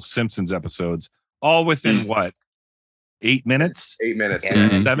quotable Simpsons episodes, all within what, 8 minutes? 8 minutes.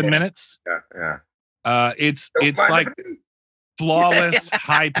 Yeah. 7 minutes? Yeah. It's like flawless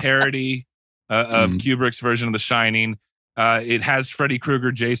high parody of Kubrick's version of The Shining. It has Freddy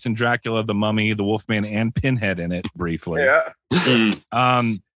Krueger, Jason, Dracula, the Mummy, the Wolfman, and Pinhead in it briefly. Yeah.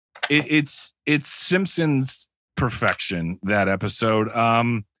 It's Simpsons perfection, that episode.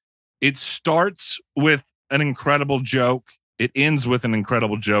 It starts with an incredible joke. It ends with an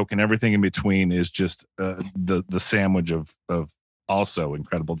incredible joke, and everything in between is just the sandwich of also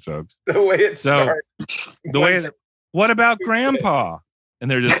incredible jokes. The way it starts. What about Grandpa? And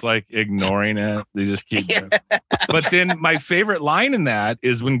they're just like ignoring it. They just keep going. But then my favorite line in that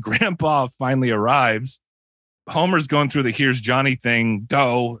is when Grandpa finally arrives, Homer's going through the "Here's Johnny" thing,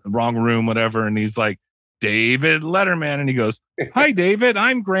 wrong room, whatever. And he's like, "David Letterman." And he goes, "Hi, David,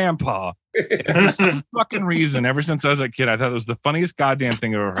 I'm Grandpa." And for some fucking reason, ever since I was a kid, I thought it was the funniest goddamn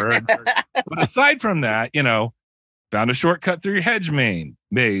thing I've ever heard. But aside from that, found a shortcut through your hedge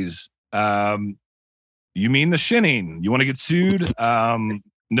maze. You mean The Shining? You want to get sued?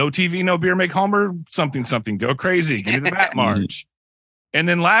 No TV, no beer, make Homer something. Go crazy. Give me the Bat March. And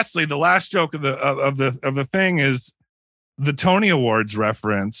then lastly, the last joke of the thing is the Tony Awards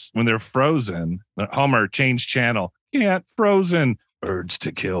reference when they're frozen. Homer changed channel. Can't frozen. Urge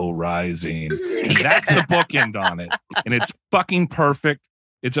to Kill rising. And that's the bookend on it, and it's fucking perfect.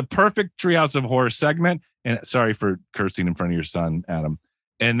 It's a perfect Treehouse of Horror segment. And sorry for cursing in front of your son, Adam.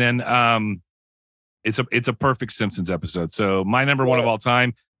 And then it's a perfect Simpsons episode. So my number one of all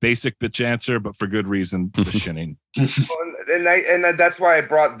time, basic bitch answer, but for good reason, The Shining. and that's why I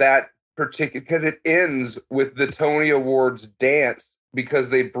brought that particular, because it ends with the Tony Awards dance, because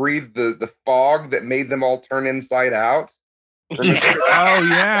they breathed the fog that made them all turn inside out. Oh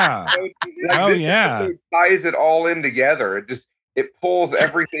yeah. It ties it all in together. It pulls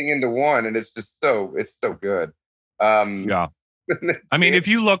everything into one, and it's so good. Yeah. I mean, if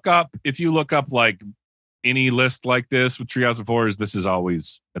you look up like any list like this with Treehouse of Horrors, this is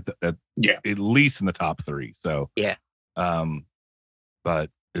always at least in the top 3. So yeah, but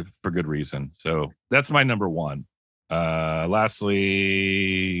for good reason. So that's my number 1. Lastly,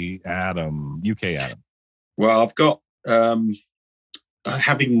 Adam, UK Adam. Well, I've got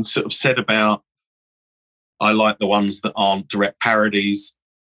having sort of said about I like the ones that aren't direct parodies.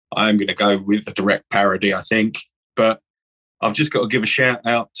 I'm going to go with the direct parody, I think. But I've just got to give a shout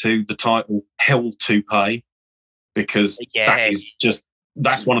out to the title Hell to Pay, because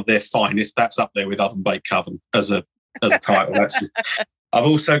that's one of their finest. That's up there with Oven Baked Coven as a title. I've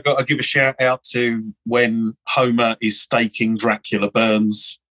also got to give a shout out to when Homer is staking Dracula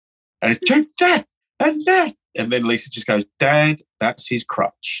Burns, and it's Dad and Dad, and then Lisa just goes, Dad, that's his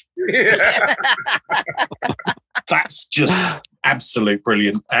crutch. That's just absolute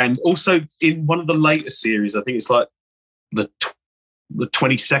brilliant. And also in one of the later series, I think it's like the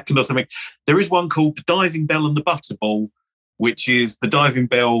 22nd or something, there is one called The Diving Bell and the Butterball, which is the diving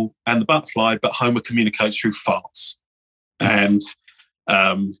bell and the butterfly, but Homer communicates through farts. And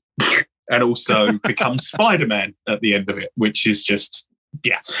also becomes Spider-Man at the end of it, which is just,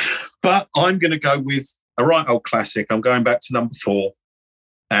 yeah. But I'm going to go with a right old classic. I'm going back to number 4,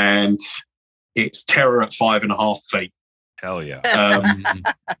 and it's Terror at 5.5 feet. Hell yeah.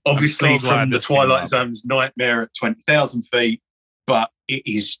 Obviously from the Twilight Zone's Nightmare at 20,000 feet, but it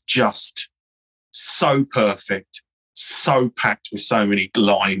is just so perfect, so packed with so many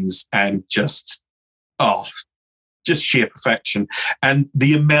lines, and just sheer perfection. And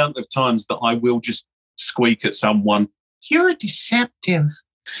the amount of times that I will just squeak at someone, you're deceptive,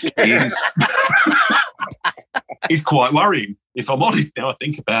 is quite worrying, if I'm honest now I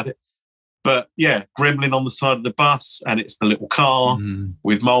think about it. But yeah, Gremlin on the side of the bus, and it's the little car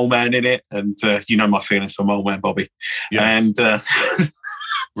with Mole Man in it. And you know my feelings for Mole Man, Bobby. Yes. And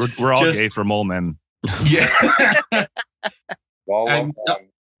we're all gay for Mole Man. Yeah. And,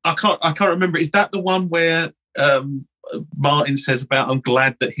 I can't remember. Is that the one where Martin says about, I'm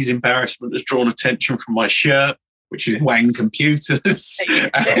glad that his embarrassment has drawn attention from my shirt, which is Wang Computers.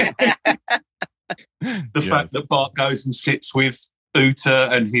 The fact that Bart goes and sits with Uta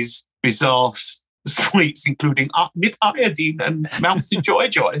and his bizarre sweets, including mit iodine and Mountain Joy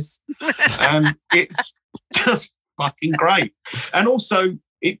Joys. It's just fucking great. And also,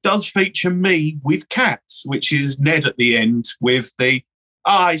 it does feature me with cats, which is Ned at the end with the,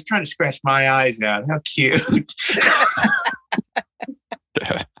 he's trying to scratch my eyes out. How cute.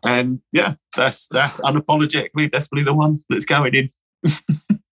 And yeah, that's unapologetically definitely the one that's going in.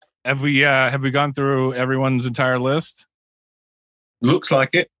 Have we gone through everyone's entire list? Looks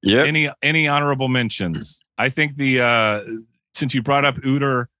like it. Yeah. Any honorable mentions? I think since you brought up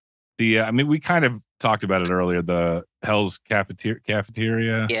Ooter, we kind of talked about it earlier. The Hell's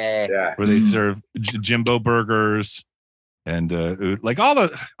Cafeteria, where they serve Jimbo burgers and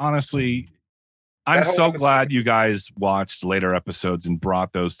honestly, I'm so glad you guys watched later episodes and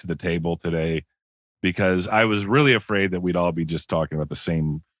brought those to the table today, because I was really afraid that we'd all be just talking about the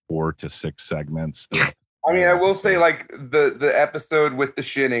same 4 to 6 segments. I mean, I will say, like, the episode with the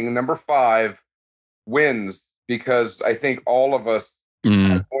shitting, number 5, wins, because I think all of us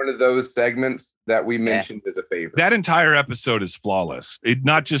have one of those segments that we mentioned as a favorite. That entire episode is flawless.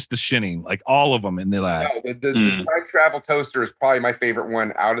 Not just the shinning, like all of them in the lab. No, the time travel toaster is probably my favorite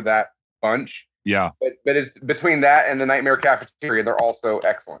one out of that bunch. Yeah. But it's between that and the Nightmare Cafeteria, they're also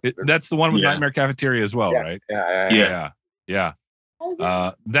excellent. That's the one with Nightmare Cafeteria as well, right? Yeah.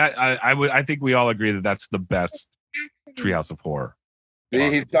 I think we all agree that that's the best Treehouse of Horror. See,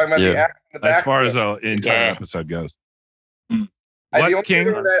 he's talking about the act in the back. As far as the entire episode goes. The only King?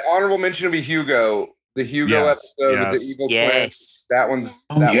 That honorable mention would be Hugo. The Hugo episode with the evil twin. That one's.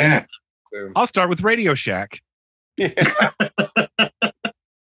 I'll start with Radio Shack.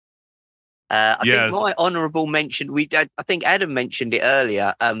 I think my honourable mention, I think Adam mentioned it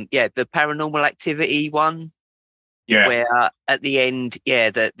earlier. The Paranormal Activity one. Yeah. Where at the end,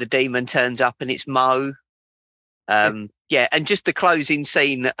 the demon turns up and it's Mo. And just the closing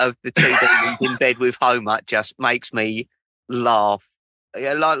scene of the 2 demons in bed with Homer just makes me laugh.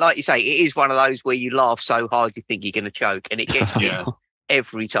 Like you say, it is one of those where you laugh so hard you think you're going to choke, and it gets you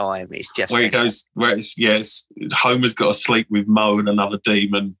every time. It's just where it goes. It's Homer's got to sleep with Mo and another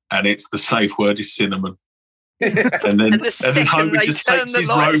demon, and it's the safe word is cinnamon. and then Homer just takes his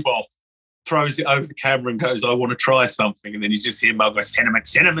robe off, throws it over the camera, and goes, "I want to try something," and then you just hear Mo go, "Cinnamon,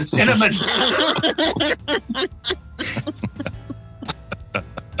 cinnamon, cinnamon."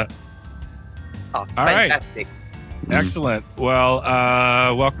 Fantastic. Excellent. Well,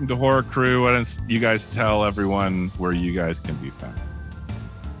 welcome to Horror Crew. Why don't you guys tell everyone where you guys can be found?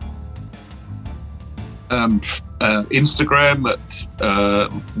 Instagram at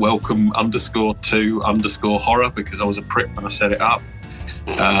welcome_to_horror because I was a prick when I set it up.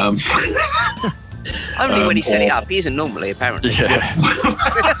 Only when he set it up. He isn't normally, apparently. Yeah.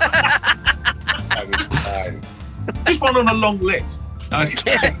 I mean, fine. Just one on a long list.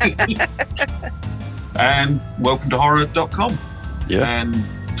 Okay. And welcome to horror.com. Yeah. And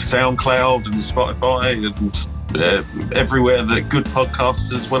SoundCloud and Spotify and everywhere that good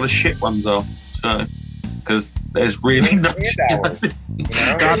podcasts as well as shit ones are. So, because there's really no. Stop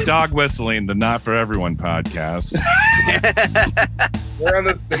dog whistling, the Not For Everyone podcast. We're on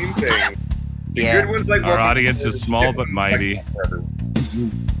the same thing. The Yeah. good ones like Our audience is small but mighty.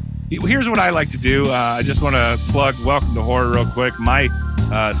 Here's what I like to do. I just want to plug Welcome to Horror real quick. My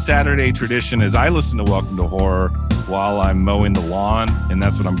Saturday tradition is I listen to Welcome to Horror while I'm mowing the lawn, and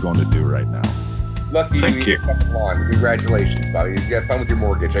that's what I'm going to do right now. Lucky Thank you. Fucking lawn. Congratulations, buddy. You got fun with your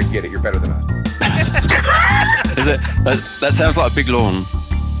mortgage. I get it. You're better than us. Is it? That sounds like a big lawn.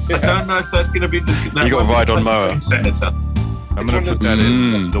 I don't know if that's going to be the. You got a ride on mower. Senator. I'm going to put that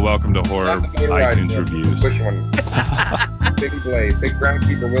in the Welcome to Horror iTunes reviews. Which one? Big Blade, Big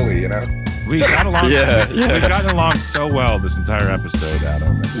Groundkeeper Willie, you know? We got along. Yeah. We've gotten along so well this entire episode,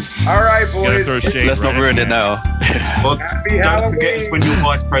 Adam. All right, Gotta boys. throw shade Let's not right ruin at it the end. now. Well, Happy don't forget us Halloween. when you're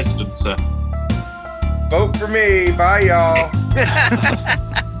vice president, sir. Vote for me. Bye, y'all.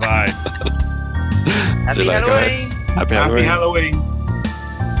 Bye. See you later, guys. Happy Happy Halloween. Halloween.